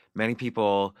think many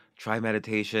people try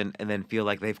meditation and then feel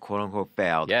like they've quote unquote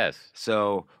failed. Yes.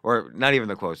 So, or not even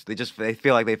the quotes, they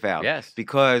feel like they failed. Yes.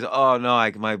 Because, oh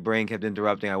no, my brain kept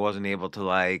interrupting. I wasn't able to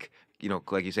like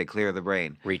you say, clear the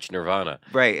brain. Reach nirvana.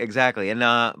 Right, exactly. And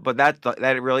but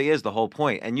that really is the whole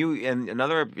point. And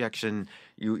another objection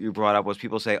you brought up was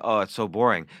people say, oh, it's so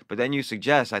boring. But then you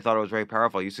suggest, I thought it was very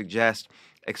powerful, you suggest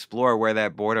explore where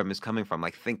that boredom is coming from.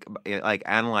 Like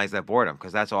analyze that boredom,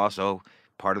 because that's also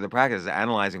part of the practice, is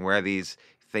analyzing where these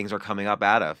things are coming up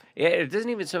out of. Yeah, it doesn't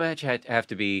even so much have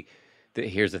to be.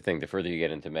 Here's the thing: the further you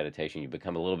get into meditation, you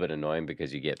become a little bit annoying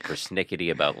because you get persnickety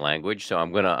about language. So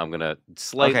I'm gonna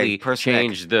slightly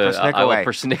change the. I will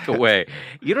persnick away.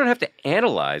 You don't have to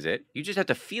analyze it; you just have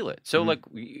to feel it. So like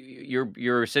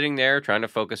you're sitting there trying to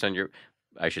focus on your.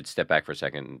 I should step back for a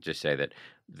second and just say that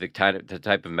the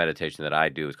type of meditation that I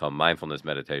do is called mindfulness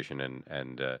meditation,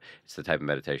 and it's the type of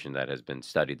meditation that has been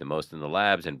studied the most in the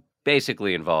labs, and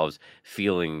basically involves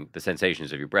feeling the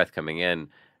sensations of your breath coming in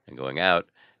and going out.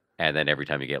 And then every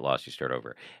time you get lost, you start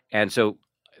over. And so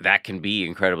that can be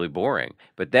incredibly boring.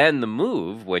 But then the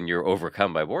move, when you're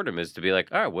overcome by boredom, is to be like,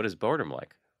 all right, what is boredom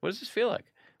like? What does this feel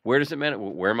like? Where does it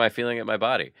where am I feeling it in my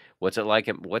body? What's it like?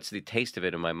 What's the taste of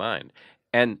it in my mind?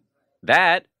 And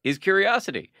that is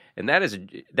curiosity. And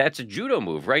that's a judo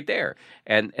move right there.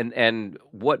 And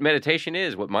what meditation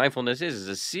is, what mindfulness is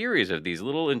a series of these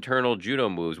little internal judo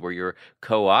moves where you're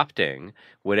co-opting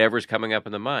whatever's coming up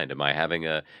in the mind. Am I having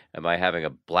a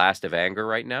blast of anger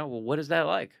right now? Well, what is that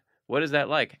like? What is that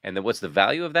like? And then what's the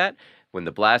value of that? When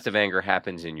the blast of anger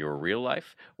happens in your real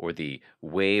life, or the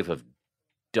wave of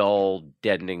dull,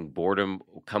 deadening boredom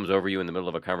comes over you in the middle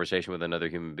of a conversation with another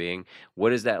human being,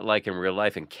 what is that like in real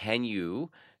life? And can you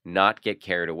not get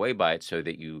carried away by it so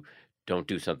that you don't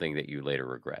do something that you later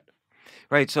regret?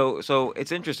 Right. So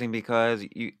it's interesting because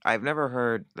I've never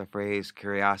heard the phrase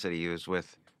curiosity used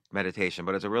with meditation,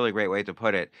 but it's a really great way to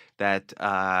put it, that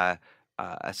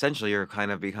essentially you're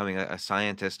kind of becoming a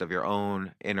scientist of your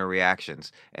own inner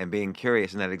reactions and being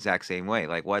curious in that exact same way.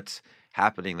 Like, what's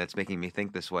happening that's making me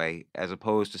think this way, as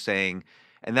opposed to saying,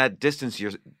 and that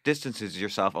distances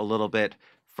yourself a little bit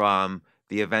from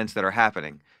the events that are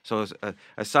happening. So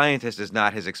a scientist is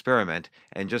not his experiment,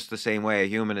 and just the same way a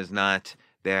human is not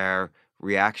their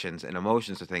reactions and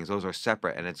emotions to things. Those are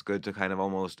separate, and it's good to kind of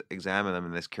almost examine them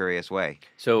in this curious way.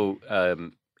 So,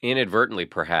 inadvertently,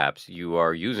 perhaps, you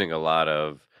are using a lot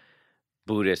of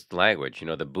Buddhist language.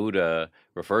 The Buddha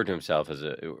referred to himself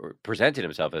or presented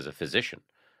himself as a physician,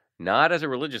 not as a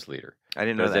religious leader. I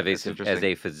didn't know but that. as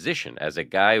a physician, as a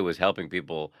guy who was helping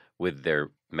people with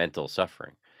their mental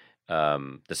suffering,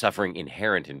 the suffering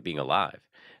inherent in being alive,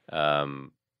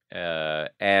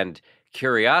 and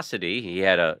curiosity.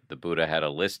 The Buddha had a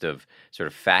list of sort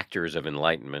of factors of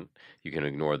enlightenment. You can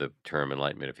ignore the term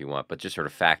enlightenment if you want, but just sort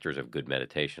of factors of good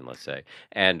meditation, let's say.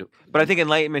 But I think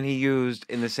enlightenment he used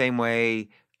in the same way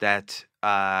that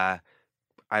I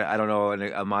don't know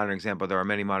a modern example. There are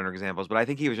many modern examples, but I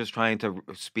think he was just trying to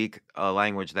speak a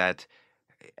language that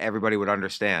everybody would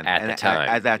understand At the time.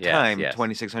 At that Yes, time, yes.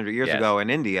 2,600 years Yes. ago in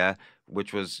India,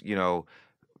 which was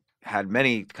had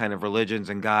many kind of religions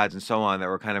and gods and so on that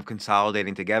were kind of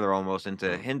consolidating together almost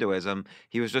into Hinduism.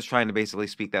 He was just trying to basically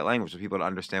speak that language for people to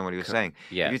understand what he was saying.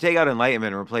 Yes. If you take out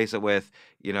enlightenment and replace it with,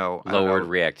 I don't Lowered know,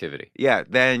 reactivity. yeah,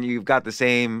 then you've got the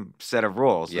same set of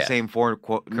rules, Yes. the same four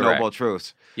noble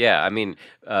truths. Yeah, I mean,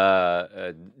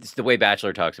 it's the way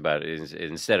Batchelor talks about it is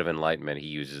instead of enlightenment, he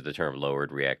uses the term lowered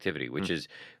reactivity, which is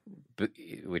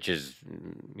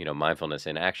mindfulness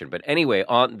in action. But anyway,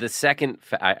 on the second,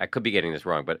 I could be getting this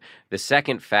wrong, but the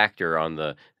second factor on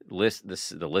the list,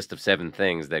 the list of 7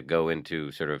 things that go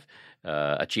into sort of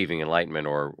achieving enlightenment,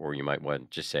 or you might want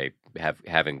to just say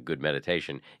having good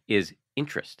meditation, is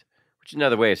interest, which is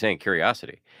another way of saying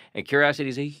curiosity. And curiosity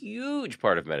is a huge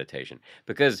part of meditation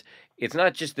because it's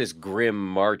not just this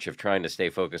grim march of trying to stay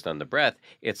focused on the breath.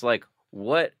 It's like,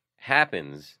 what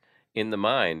happens in the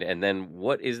mind, and then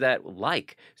what is that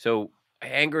like? So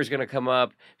anger is going to come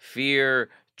up, fear,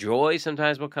 joy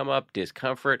sometimes will come up,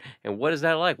 discomfort, and what is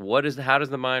that like? How does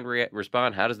the mind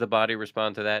respond? How does the body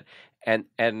respond to that?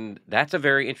 And that's a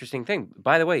very interesting thing.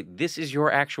 By the way, this is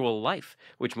your actual life,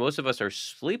 which most of us are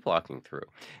sleepwalking through,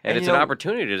 and it's an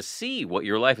opportunity to see what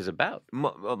your life is about.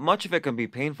 Much of it can be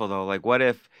painful, though. Like, what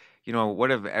if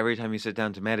every time you sit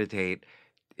down to meditate,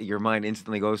 your mind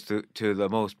instantly goes to the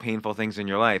most painful things in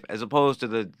your life, as opposed to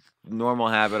the normal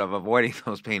habit of avoiding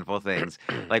those painful things,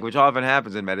 like which often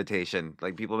happens in meditation.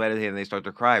 Like people meditate and they start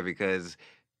to cry because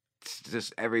it's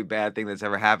just every bad thing that's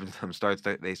ever happened to them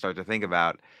they start to think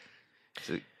about.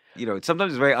 So,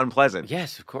 sometimes it's very unpleasant.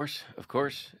 Yes, of course.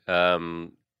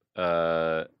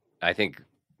 I think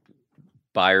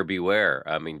buyer beware.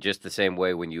 I mean, just the same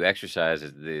way when you exercise,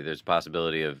 there's a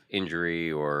possibility of injury,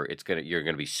 or you're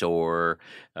gonna be sore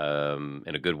in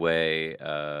a good way.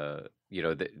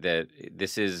 That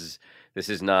this is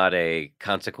not a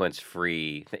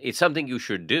consequence-free. It's something you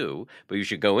should do, but you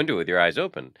should go into it with your eyes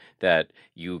open. That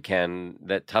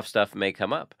tough stuff may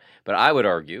come up, but I would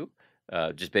argue,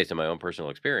 just based on my own personal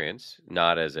experience,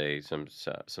 not as some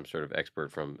sort of expert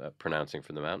from pronouncing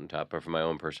from the mountaintop, but from my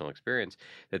own personal experience,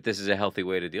 that this is a healthy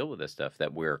way to deal with this stuff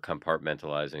that we're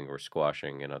compartmentalizing or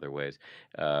squashing in other ways.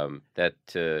 That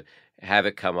to have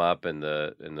it come up in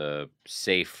the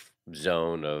safe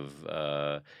zone of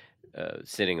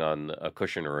sitting on a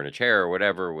cushion or in a chair or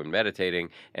whatever when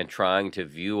meditating and trying to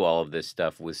view all of this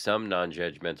stuff with some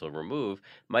non-judgmental remove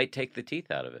might take the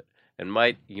teeth out of it. And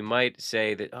you might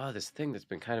say that, this thing that's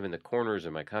been kind of in the corners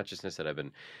of my consciousness that I've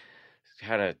been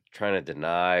kind of trying to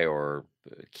deny or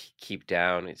keep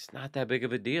down, it's not that big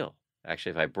of a deal.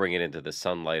 Actually, if I bring it into the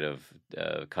sunlight of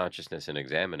consciousness and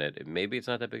examine it, maybe it's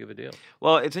not that big of a deal.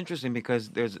 Well, it's interesting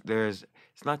because it's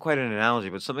not quite an analogy,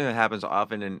 but something that happens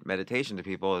often in meditation to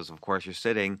people is, of course, you're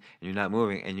sitting and you're not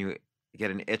moving and you get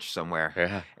an itch somewhere.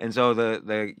 Yeah. And so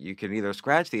you can either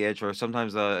scratch the itch, or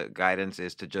sometimes the guidance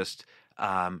is to just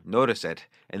notice it,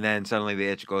 and then suddenly the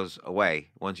itch goes away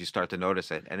once you start to notice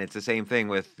it. And it's the same thing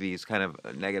with these kind of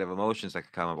negative emotions that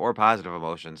could come up, or positive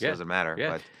emotions. Yeah. Doesn't matter.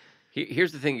 Yeah. But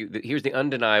here's the thing. Here's the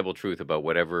undeniable truth about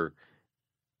whatever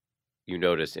you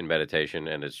notice in meditation,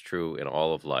 and it's true in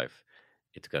all of life.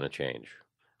 It's going to change,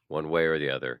 one way or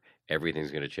the other. Everything's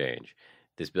going to change.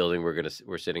 This building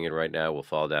we're sitting in right now will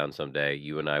fall down someday.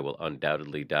 You and I will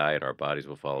undoubtedly die, and our bodies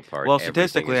will fall apart. Well,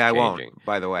 statistically, I won't,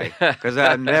 by the way, because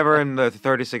I'm never in the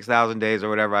 36,000 days or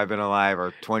whatever I've been alive,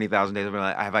 or 20,000 days I've been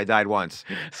alive, have I died once.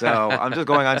 So I'm just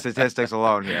going on statistics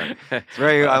alone here. It's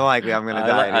very unlikely I'm going to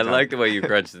die. I like the way you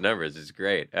crunch the numbers. It's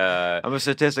great. I'm a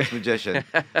statistics magician.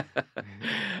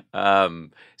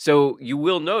 So you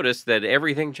will notice that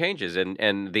everything changes,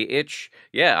 and the itch.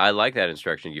 Yeah, I like that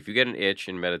instruction. If you get an itch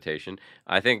in meditation,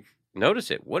 I think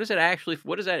Notice it. What does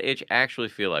that itch actually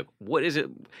feel like? What is it?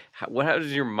 How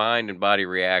does your mind and body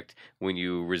react when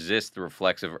you resist the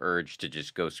reflexive urge to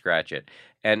just go scratch it?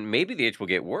 And maybe the itch will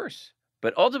get worse,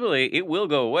 but ultimately it will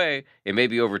go away. It may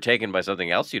be overtaken by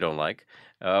something else you don't like,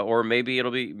 or maybe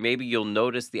you'll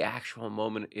notice the actual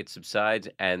moment it subsides,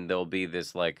 and there'll be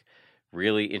this like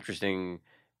really interesting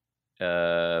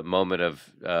moment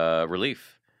of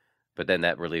relief. But then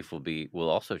that relief will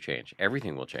also change.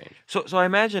 Everything will change. So I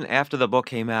imagine after the book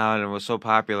came out and was so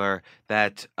popular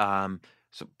that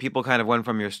so people kind of went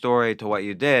from your story to what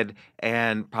you did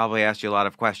and probably asked you a lot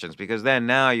of questions, because then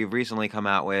now you've recently come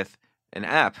out with an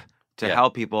app to Yeah.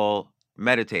 help people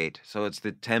meditate. So it's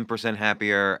the 10%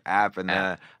 Happier app in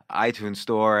the iTunes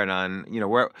store, and on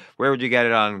where would you get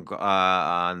it on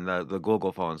the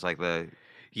Google phones, like the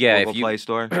Yeah, Google Play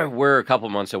Store? we're a couple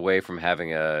months away from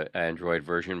having a Android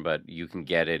version, but you can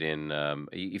get it in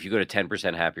if you go to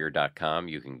 10percenthappier.com,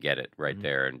 you can get it right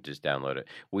there and just download it.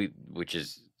 Which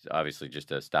is obviously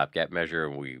just a stopgap measure,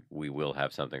 and we will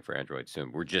have something for Android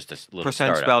soon. We're just a little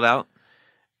Percent startup. spelled out?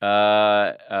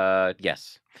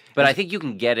 Yes. But I think you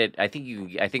can get it. I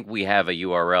think we have a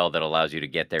URL that allows you to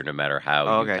get there no matter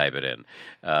how you type it in.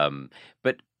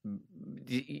 But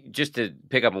just to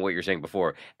pick up on what you're saying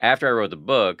before, after I wrote the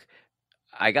book,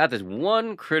 I got this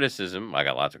one criticism. I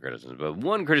got lots of criticisms, but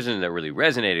one criticism that really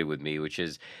resonated with me, which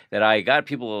is that I got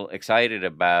people excited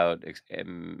about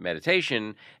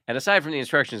meditation, and aside from the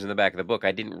instructions in the back of the book,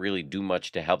 I didn't really do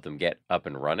much to help them get up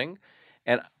and running.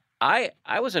 And I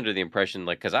was under the impression,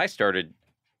 like, because I started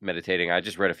meditating, I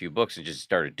just read a few books and just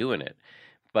started doing it.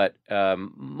 But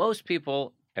most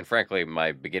people, and frankly,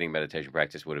 my beginning meditation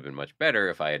practice would have been much better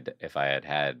if I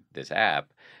had this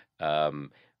app.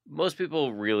 Most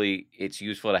people really, it's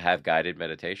useful to have guided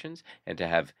meditations and to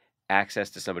have access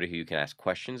to somebody who you can ask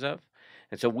questions of.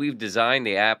 And so we've designed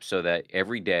the app so that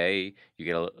every day you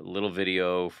get a little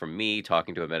video from me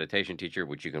talking to a meditation teacher,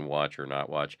 which you can watch or not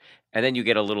watch. And then you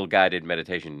get a little guided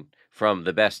meditation from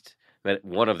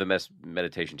one of the best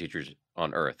meditation teachers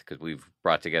on earth, because we've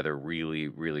brought together really,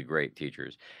 really great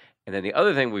teachers. And then the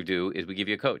other thing we do is we give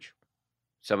you a coach,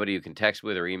 somebody you can text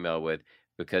with or email with,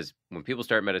 because when people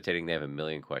start meditating, they have a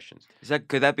million questions.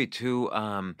 Could that be too?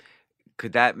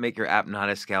 Could that make your app not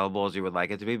as scalable as you would like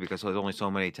it to be, because there's only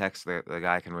so many texts that the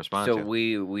guy can respond So to?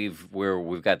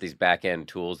 we've got these back end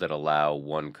tools that allow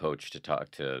one coach to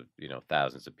talk to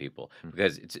thousands of people,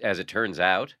 because as it turns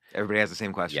out, Everybody has the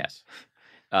same question. yes.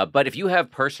 But if you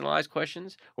have personalized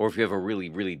questions, or if you have a really,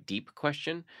 really deep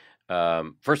question,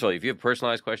 first of all, if you have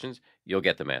personalized questions, you'll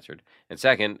get them answered. And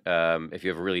second, if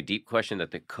you have a really deep question that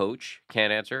the coach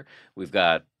can't answer, we've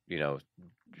got,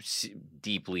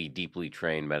 deeply, deeply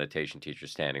trained meditation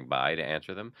teachers standing by to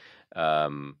answer them.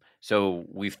 So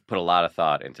we've put a lot of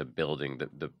thought into building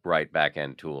the right back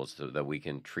end tools so that we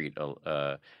can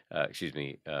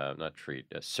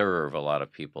serve a lot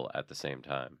of people at the same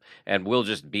time. And we'll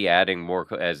just be adding more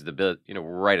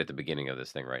right at the beginning of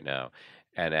this thing right now.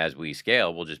 And as we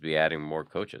scale, we'll just be adding more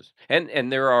coaches.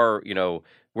 And there are,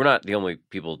 we're not the only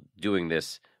people doing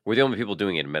this. We're the only people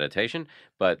doing it in meditation,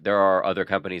 but there are other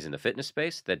companies in the fitness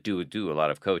space that do a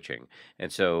lot of coaching.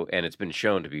 And it's been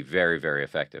shown to be very, very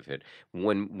effective.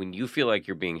 When you feel like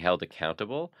you're being held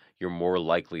accountable, you're more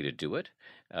likely to do it.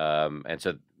 And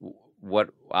so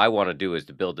what I want to do is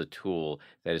to build a tool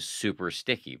that is super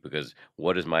sticky, because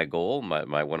what is my goal?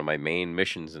 One of my main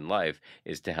missions in life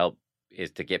is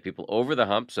to get people over the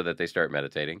hump so that they start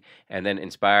meditating, and then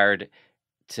inspired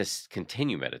to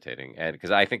continue meditating. And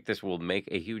because I think this will make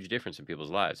a huge difference in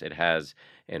people's lives. It has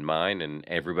in mine, and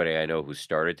everybody I know who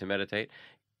started to meditate.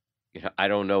 I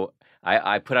don't know.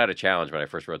 I put out a challenge when I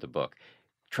first wrote the book.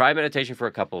 Try meditation for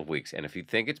a couple of weeks, and if you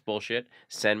think it's bullshit,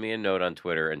 send me a note on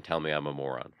Twitter and tell me I'm a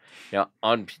moron. Now,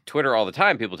 on Twitter all the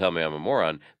time, people tell me I'm a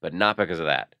moron, but not because of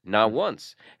that. Not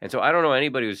once. And so I don't know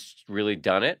anybody who's really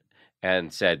done it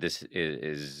and said this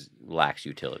lacks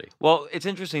utility. Well, it's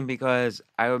interesting because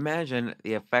I imagine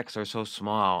the effects are so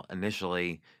small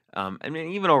initially. I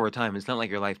mean, even over time, it's not like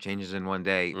your life changes in one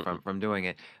day from doing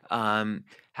it.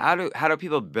 How do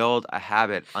people build a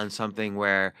habit on something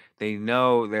where they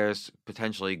know there's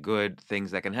potentially good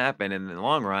things that can happen in the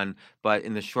long run, but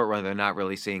in the short run, they're not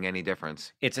really seeing any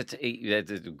difference? It's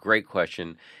a great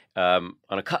question.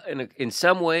 In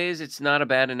some ways, it's not a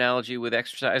bad analogy with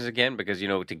exercise again, because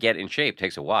to get in shape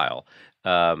takes a while.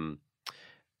 But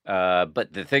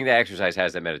the thing that exercise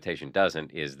has that meditation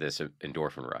doesn't is this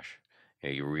endorphin rush.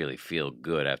 You really feel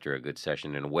good after a good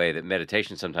session in a way that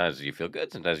meditation, sometimes you feel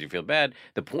good, sometimes you feel bad.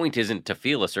 The point isn't to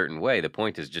feel a certain way. The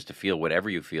point is just to feel whatever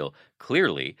you feel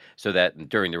clearly, so that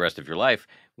during the rest of your life,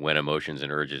 when emotions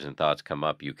and urges and thoughts come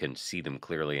up, you can see them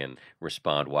clearly and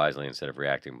respond wisely instead of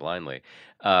reacting blindly.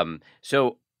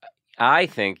 So I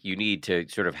think you need to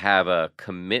sort of have a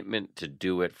commitment to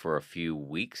do it for a few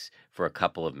weeks, for a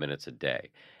couple of minutes a day.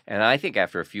 And I think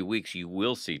after a few weeks, you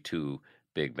will see two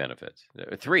big benefits,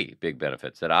 three big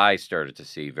benefits that I started to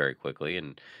see very quickly.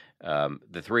 And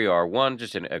the three are: one,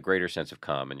 just a greater sense of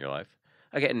calm in your life.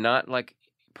 Again, not like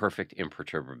perfect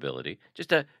imperturbability,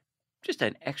 just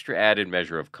an extra added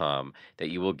measure of calm that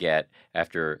you will get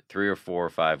after 3 or 4 or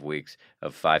 5 weeks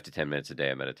of 5 to 10 minutes a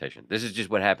day of meditation. This is just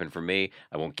what happened for me.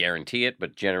 I won't guarantee it,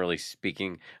 but generally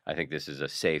speaking, I think this is a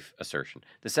safe assertion.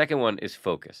 The second one is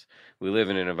focus. We live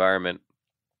in an environment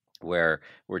where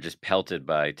we're just pelted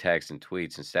by texts and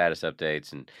tweets and status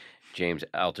updates and James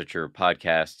Altucher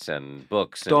podcasts and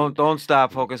books. Don't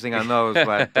stop focusing on those,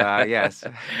 but yes.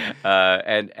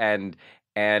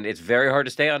 And it's very hard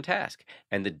to stay on task.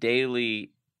 And the daily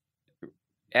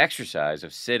exercise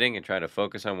of sitting and trying to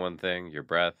focus on one thing, your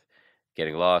breath,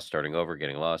 getting lost, starting over,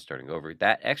 getting lost, starting over,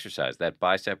 that exercise, that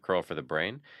bicep curl for the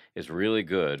brain is really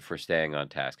good for staying on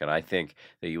task. And I think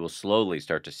that you will slowly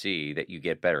start to see that you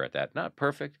get better at that. Not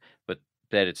perfect, but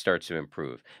that it starts to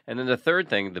improve. And then the third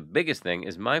thing, the biggest thing,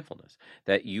 is mindfulness,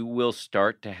 that you will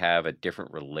start to have a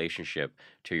different relationship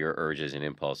to your urges and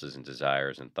impulses and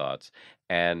desires and thoughts.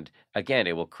 And again,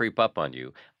 it will creep up on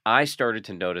you. I started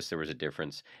to notice there was a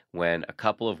difference when a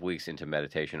couple of weeks into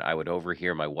meditation, I would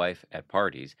overhear my wife at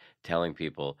parties telling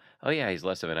people, "Oh yeah, he's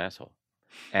less of an asshole."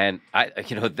 And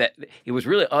that it was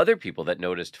really other people that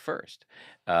noticed first.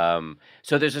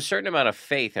 So there's a certain amount of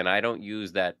faith, and I don't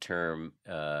use that term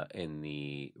in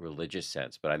the religious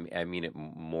sense, but I mean it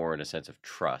more in a sense of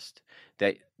trust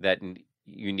that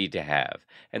you need to have.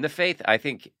 And the faith, I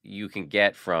think, you can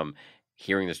get from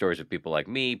hearing the stories of people like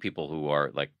me, people who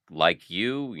are like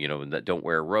you, that don't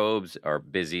wear robes, are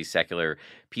busy, secular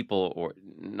people, or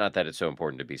not that it's so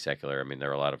important to be secular. I mean,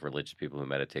 there are a lot of religious people who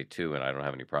meditate too, and I don't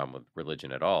have any problem with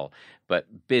religion at all,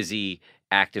 but busy,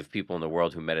 active people in the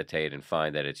world who meditate and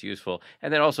find that it's useful,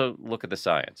 and then also look at the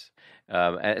science.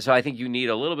 And so I think you need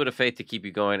a little bit of faith to keep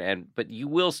you going, but you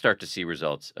will start to see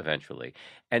results eventually.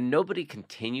 And nobody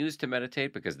continues to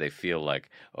meditate because they feel like,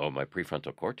 oh, my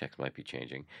prefrontal cortex might be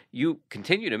changing. You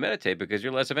continue to meditate because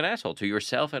you're less of an asshole to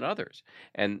yourself and others.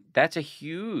 And that's a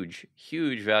huge,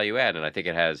 huge value add. And I think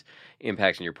it has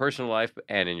impacts in your personal life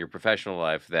and in your professional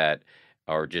life that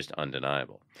are just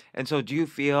undeniable. And so do you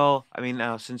feel, I mean,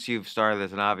 now since you've started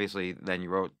this, and obviously then you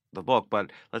wrote the book,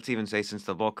 but let's even say since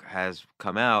the book has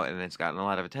come out and it's gotten a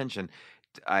lot of attention,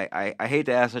 I hate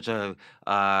to ask such a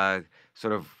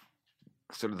sort of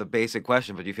the basic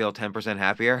question, but do you feel 10%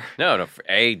 happier? No,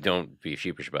 A, don't be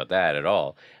sheepish about that at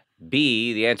all.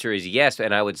 B, the answer is yes,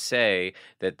 and I would say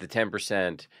that the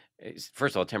 10%,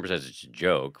 first of all, 10% is just a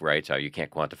joke, right? So you can't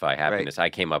quantify happiness. Right. I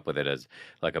came up with it as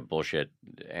like a bullshit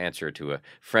answer to a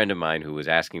friend of mine who was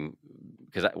asking,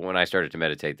 because when I started to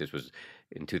meditate, this was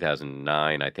in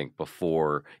 2009, I think,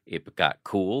 before it got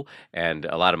cool, and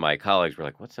a lot of my colleagues were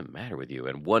like, "What's the matter with you?"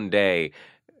 And one day,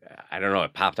 I don't know,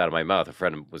 it popped out of my mouth. A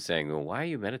friend was saying, "Well, why are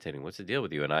you meditating? What's the deal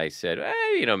with you?" And I said,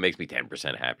 it makes me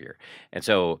 10% happier. And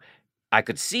so I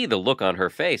could see the look on her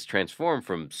face transform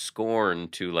from scorn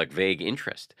to like vague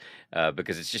interest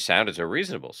because it just sounded so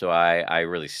reasonable. So I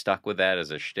really stuck with that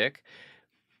as a shtick.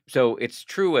 So it's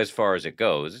true as far as it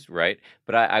goes, right?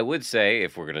 But I would say,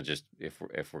 if we're gonna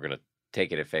if we're gonna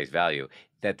take it at face value,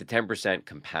 that the 10%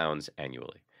 compounds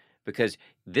annually. Because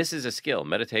this is a skill.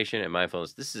 Meditation and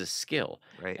mindfulness, this is a skill.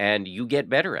 Right. And you get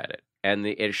better at it. And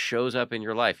it shows up in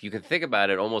your life. You can think about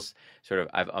it almost sort of,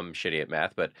 I'm shitty at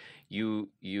math, but you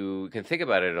can think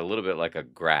about it a little bit like a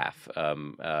graph.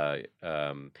 Is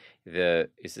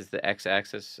this the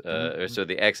x-axis? So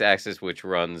the x-axis, which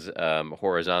runs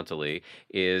horizontally,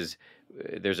 is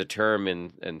there's a term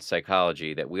in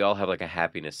psychology that we all have like a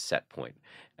happiness set point.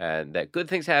 And that good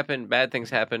things happen, bad things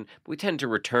happen, but we tend to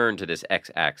return to this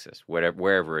x-axis,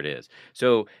 wherever it is.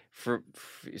 So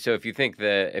so if you think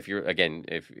that if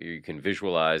you can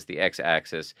visualize the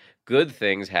x-axis, good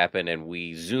things happen and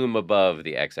we zoom above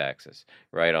the x-axis,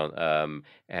 right on,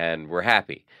 and we're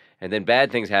happy. And then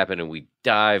bad things happen and we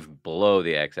dive below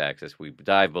the x-axis. We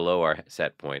dive below our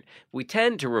set point. We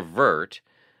tend to revert.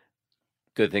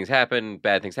 Good things happen,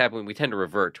 bad things happen. We tend to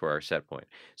revert to our set point.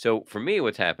 So for me,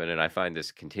 what's happened, and I find this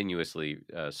continuously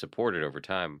supported over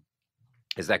time,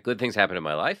 is that good things happen in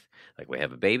my life. Like we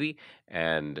have a baby,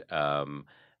 and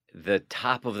the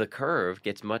top of the curve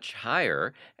gets much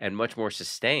higher and much more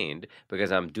sustained because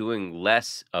I'm doing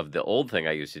less of the old thing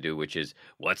I used to do, which is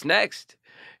what's next?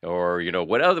 Or,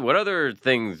 what other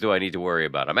things do I need to worry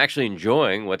about? I'm actually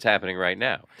enjoying what's happening right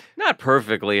now. Not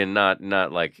perfectly and not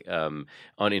like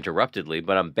uninterruptedly,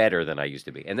 but I'm better than I used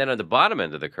to be. And then on the bottom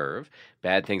end of the curve,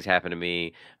 bad things happen to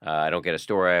me. I don't get a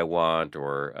story I want,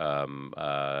 or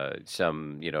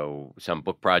some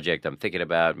book project I'm thinking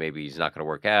about maybe is not going to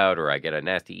work out, or I get a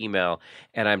nasty email,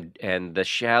 and the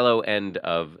shallow end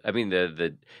of,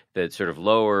 the sort of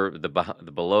lower, the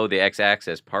below the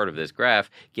x-axis part of this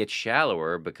graph gets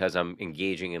shallower because I'm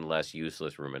engaging in less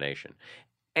useless rumination.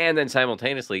 And then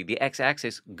simultaneously, the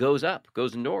x-axis goes up,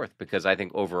 goes north, because I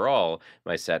think overall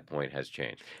my set point has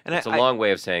changed. And it's a long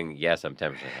way of saying, yes, I'm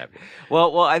 10% happier.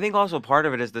 Well, I think also part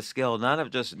of it is the skill, not of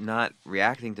just not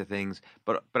reacting to things,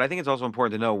 but I think it's also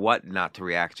important to know what not to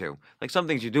react to. Like some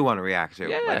things you do want to react to.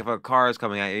 Yeah. Like if a car is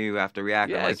coming at you, you have to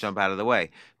react and like jump out of the way.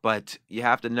 But you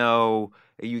have to know.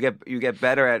 You get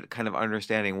better at kind of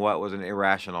understanding what was an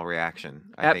irrational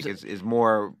reaction. I think is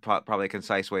more probably a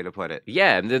concise way to put it.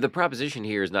 Yeah, and the proposition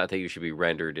here is not that you should be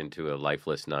rendered into a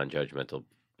lifeless, non-judgmental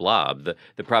blob.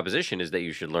 The proposition is that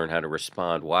you should learn how to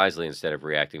respond wisely instead of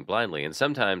reacting blindly. And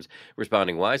sometimes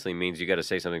responding wisely means you got to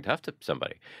say something tough to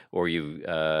somebody, or you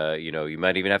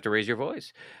might even have to raise your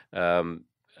voice.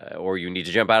 Or you need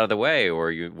to jump out of the way,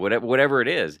 or whatever it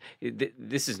is.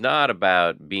 This is not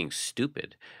about being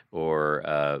stupid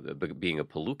or being a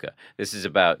palooka. This is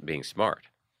about being smart.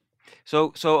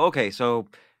 So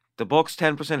the book's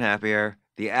 10% happier.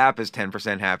 The app is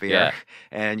 10% happier,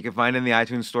 and you can find it in the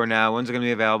iTunes store now. When's it going to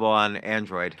be available on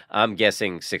Android? I'm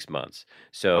guessing 6 months.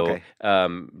 So,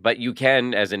 but you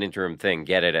can, as an interim thing,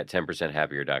 get it at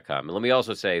 10percenthappier.com. And let me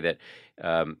also say that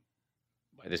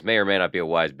this may or may not be a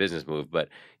wise business move, but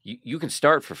you can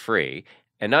start for free.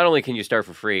 And not only can you start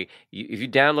for free, if you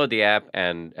download the app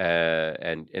and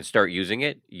start using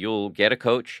it, you'll get a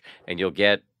coach and you'll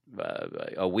get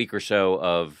a week or so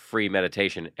of free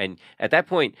meditation. And at that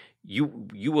point,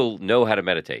 you will know how to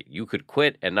meditate. You could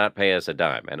quit and not pay us a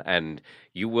dime, and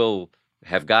you will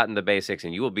have gotten the basics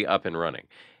and you will be up and running.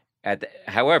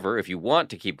 However, if you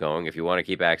want to keep going, if you want to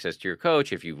keep access to your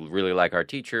coach, if you really like our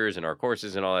teachers and our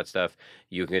courses and all that stuff,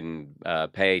 you can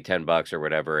pay $10 or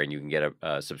whatever, and you can get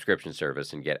a subscription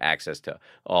service and get access to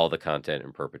all the content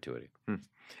in perpetuity.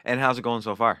 And how's it going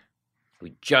so far?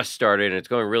 We just started, and it's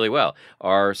going really well.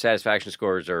 Our satisfaction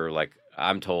scores are, like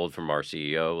I'm told from our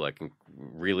CEO, like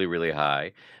really, really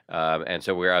high. And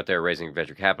so we're out there raising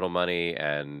venture capital money,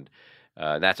 and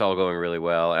that's all going really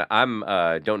well. I'm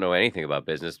don't know anything about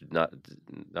business,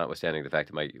 notwithstanding the fact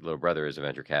that my little brother is a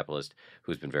venture capitalist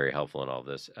who's been very helpful in all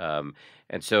this.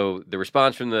 And so the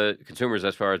response from the consumers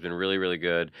thus far has been really, really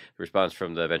good. The response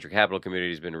from the venture capital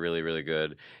community has been really, really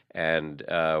good. And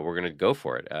we're going to go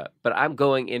for it. But I'm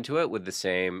going into it with the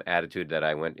same attitude that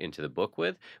I went into the book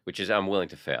with, which is I'm willing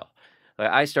to fail.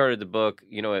 I started the book,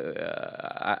 when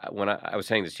I was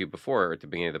saying this to you before at the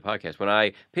beginning of the podcast, when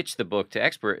I pitched the book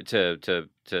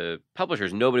to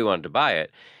publishers, nobody wanted to buy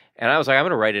it. And I was like, I'm going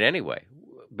to write it anyway,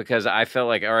 because I felt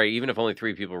like, all right, even if only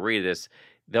 3 people read this,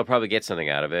 they'll probably get something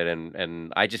out of it.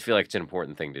 And I just feel like it's an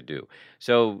important thing to do.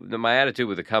 So my attitude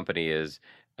with the company is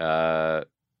those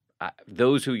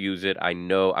who use it,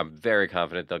 I'm very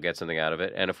confident they'll get something out of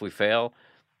it. And if we fail,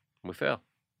 we fail.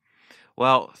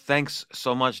 Well, thanks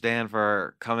so much, Dan,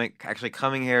 for coming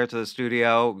here to the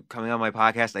studio, coming on my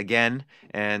podcast again,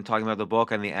 and talking about the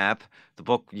book and the app. The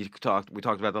book we talked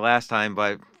about the last time,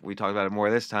 but we talked about it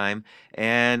more this time.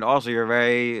 And also, you're a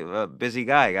very busy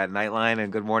guy. You got Nightline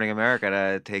and Good Morning America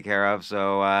to take care of.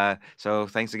 So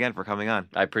thanks again for coming on.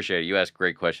 I appreciate it. You ask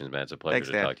great questions, man. It's a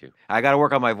pleasure to talk to you. I got to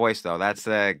work on my voice, though. That's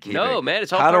the key thing. No, man,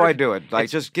 it's all How do I do it? Like,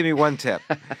 just give me one tip.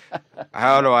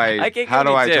 How do I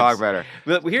talk better?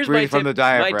 But here's Breathe my tip. From the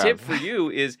diaphragm. My tip for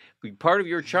you is part of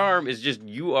your charm is just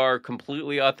you are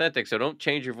completely authentic. So don't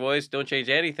change your voice. Don't change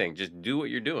anything. Just do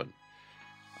what you're doing.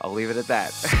 I'll leave it at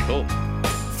that. Cool.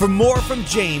 For more from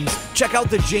James, check out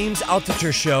The James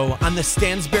Altucher Show on the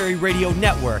Stansberry Radio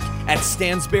Network at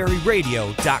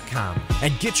stansberryradio.com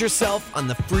and get yourself on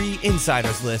the free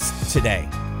insiders list today.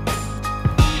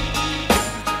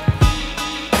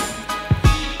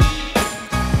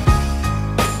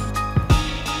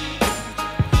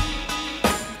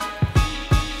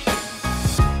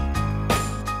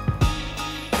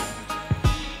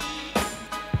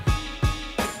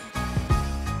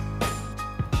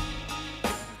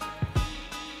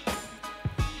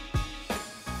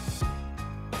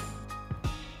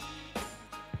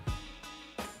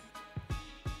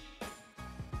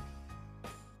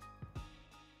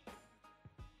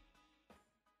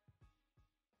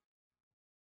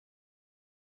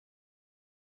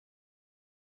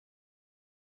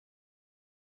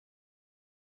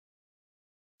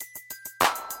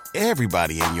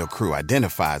 Everybody in your crew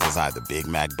identifies as either Big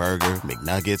Mac Burger,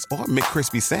 McNuggets, or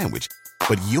McCrispy Sandwich.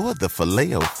 But you're the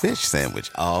Filet-O-Fish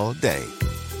Sandwich all day.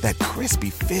 That crispy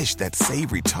fish, that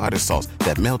savory tartar sauce,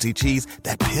 that melty cheese,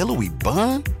 that pillowy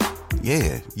bun.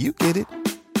 Yeah, you get it.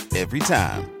 Every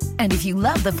time. And if you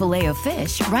love the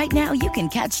Filet-O-Fish, right now you can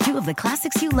catch two of the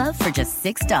classics you love for just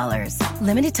 $6.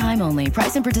 Limited time only.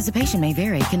 Price and participation may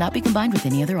vary. Cannot be combined with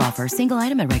any other offer. Single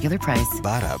item at regular price.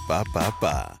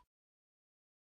 Ba-da-ba-ba-ba.